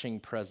 refreshing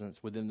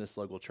presence within this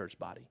local church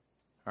body?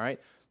 All right?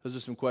 Those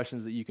are some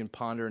questions that you can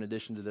ponder in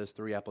addition to those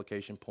 3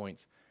 application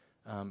points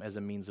as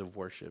a means of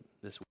worship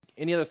this week.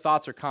 Any other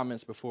thoughts or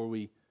comments before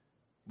we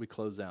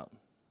close out?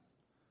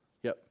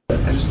 Yep.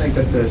 I just think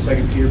that the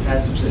 2 Peter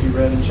passage that you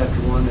read in chapter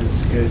 1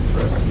 is good for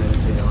us to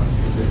meditate on,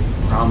 because it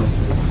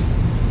promises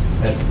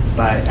that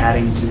by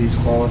adding to these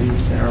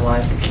qualities in our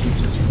life, it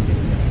keeps us from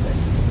getting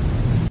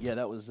ineffective. Yeah,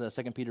 that was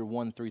 2 Peter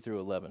 1, 3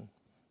 through 11.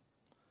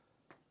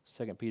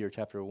 2 Peter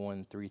chapter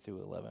 1, 3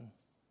 through 11.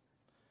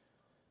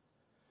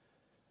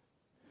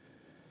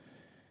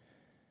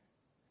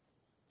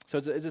 So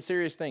it's a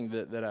serious thing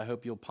that I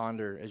hope you'll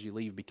ponder as you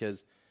leave,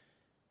 because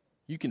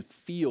you can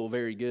feel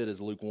very good as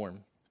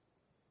lukewarm.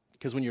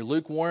 Because when you're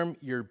lukewarm,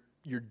 you're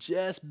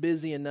just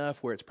busy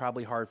enough where it's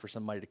probably hard for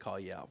somebody to call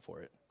you out for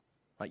it.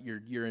 Like,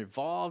 you're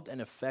involved and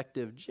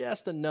effective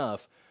just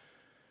enough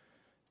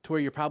to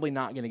where you're probably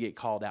not going to get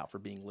called out for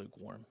being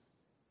lukewarm.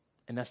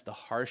 And that's the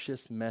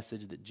harshest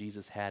message that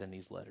Jesus had in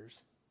these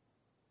letters,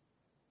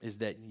 is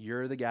that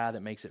you're the guy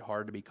that makes it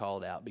hard to be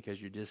called out,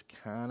 because you're just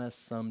kind of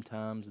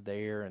sometimes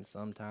there and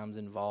sometimes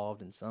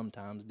involved and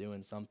sometimes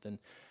doing something,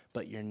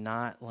 but you're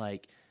not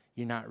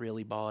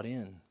really bought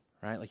in,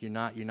 right? Like, you're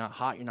not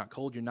hot, you're not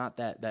cold, you're not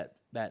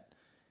that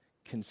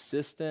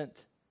consistent,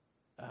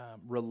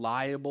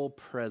 reliable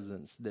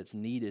presence that's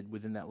needed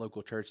within that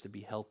local church to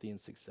be healthy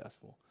and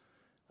successful.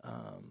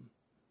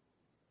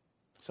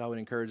 So I would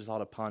encourage us all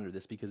to ponder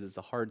this, because it's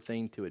a hard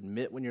thing to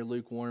admit when you're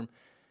lukewarm,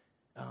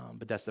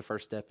 but that's the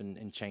first step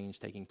in change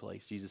taking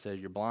place. Jesus says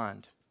you're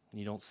blind and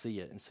you don't see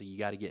it, and so you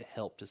got to get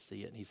help to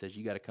see it. And he says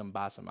you got to come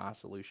buy some eye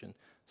solution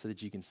so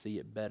that you can see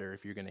it better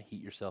if you're going to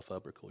heat yourself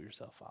up or cool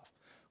yourself off.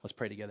 Let's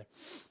pray together.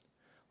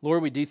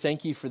 Lord, we do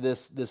thank you for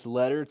this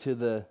letter to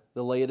the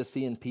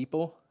Laodicean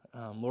people.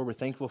 Lord, we're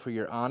thankful for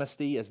your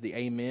honesty as the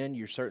amen.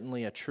 You're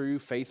certainly a true,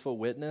 faithful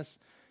witness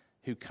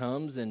who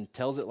comes and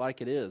tells it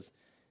like it is.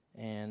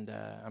 And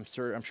I'm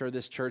sure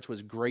this church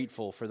was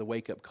grateful for the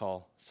wake-up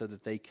call so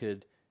that they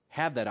could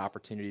have that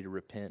opportunity to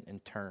repent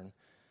and turn.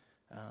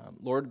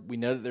 Lord, we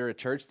know that they're a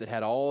church that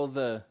had all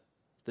the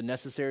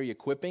necessary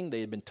equipping. They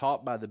had been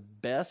taught by the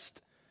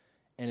best,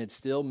 and had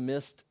still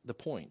missed the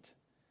point.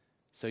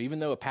 So even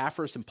though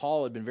Epaphras and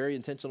Paul had been very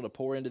intentional to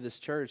pour into this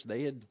church,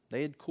 they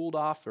had cooled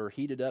off or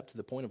heated up to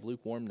the point of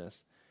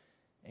lukewarmness.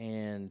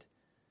 And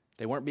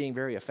they weren't being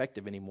very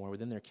effective anymore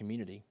within their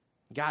community.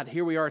 God,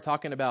 here we are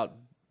talking about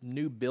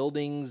new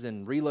buildings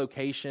and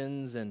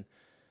relocations. And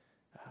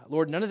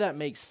Lord, none of that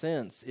makes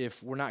sense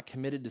if we're not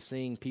committed to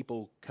seeing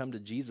people come to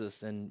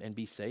Jesus and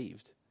be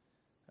saved.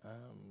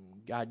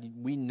 God,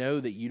 we know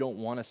that you don't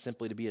want us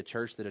simply to be a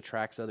church that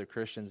attracts other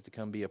Christians to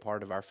come be a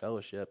part of our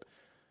fellowship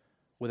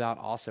without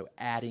also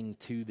adding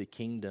to the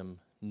kingdom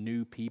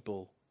new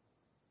people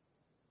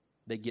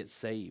that get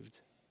saved.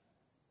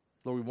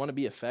 Lord, we want to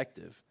be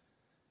effective.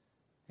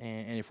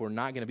 And if we're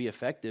not going to be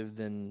effective,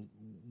 then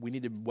we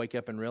need to wake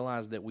up and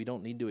realize that we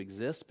don't need to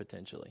exist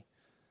potentially.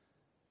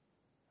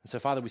 And so,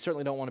 Father, we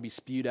certainly don't want to be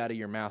spewed out of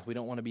your mouth. We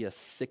don't want to be a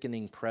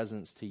sickening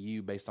presence to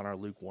you based on our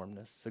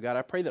lukewarmness. So, God,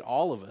 I pray that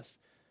all of us,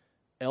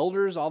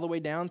 elders all the way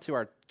down to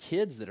our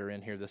kids that are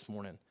in here this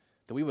morning,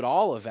 that we would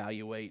all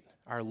evaluate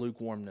our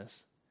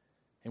lukewarmness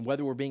and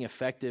whether we're being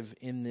effective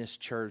in this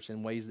church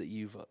in ways that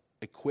you've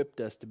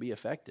equipped us to be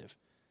effective.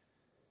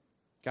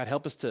 God,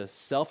 help us to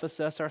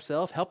self-assess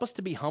ourselves. Help us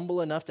to be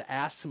humble enough to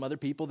ask some other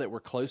people that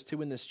we're close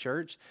to in this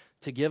church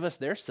to give us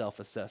their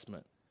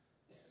self-assessment.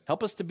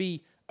 Help us to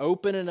be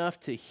open enough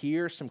to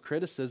hear some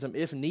criticism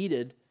if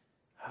needed,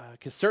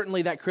 because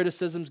certainly that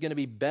criticism is going to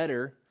be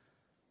better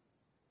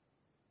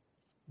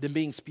than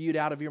being spewed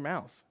out of your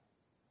mouth.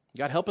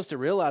 God, help us to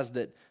realize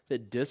that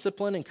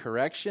discipline and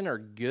correction are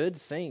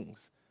good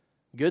things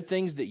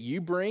that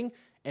you bring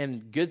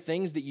and good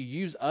things that you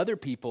use other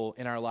people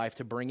in our life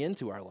to bring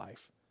into our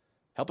life.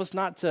 Help us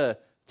not to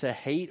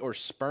hate or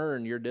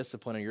spurn your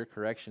discipline or your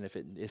correction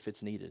if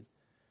it's needed.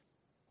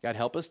 God,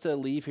 help us to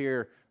leave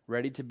here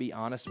ready to be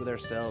honest with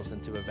ourselves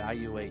and to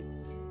evaluate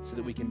so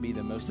that we can be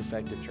the most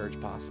effective church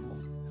possible.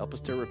 Help us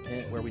to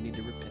repent where we need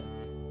to repent.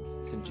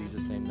 It's in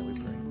Jesus' name that we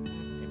pray.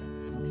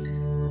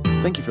 Amen.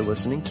 Thank you for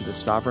listening to the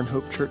Sovereign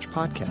Hope Church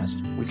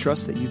podcast. We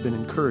trust that you've been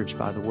encouraged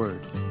by the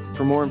word.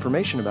 For more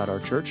information about our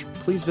church,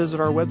 please visit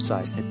our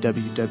website at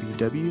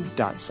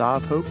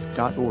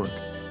www.sovhope.org.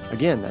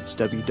 Again, that's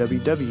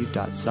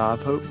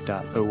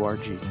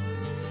www.sovhope.org.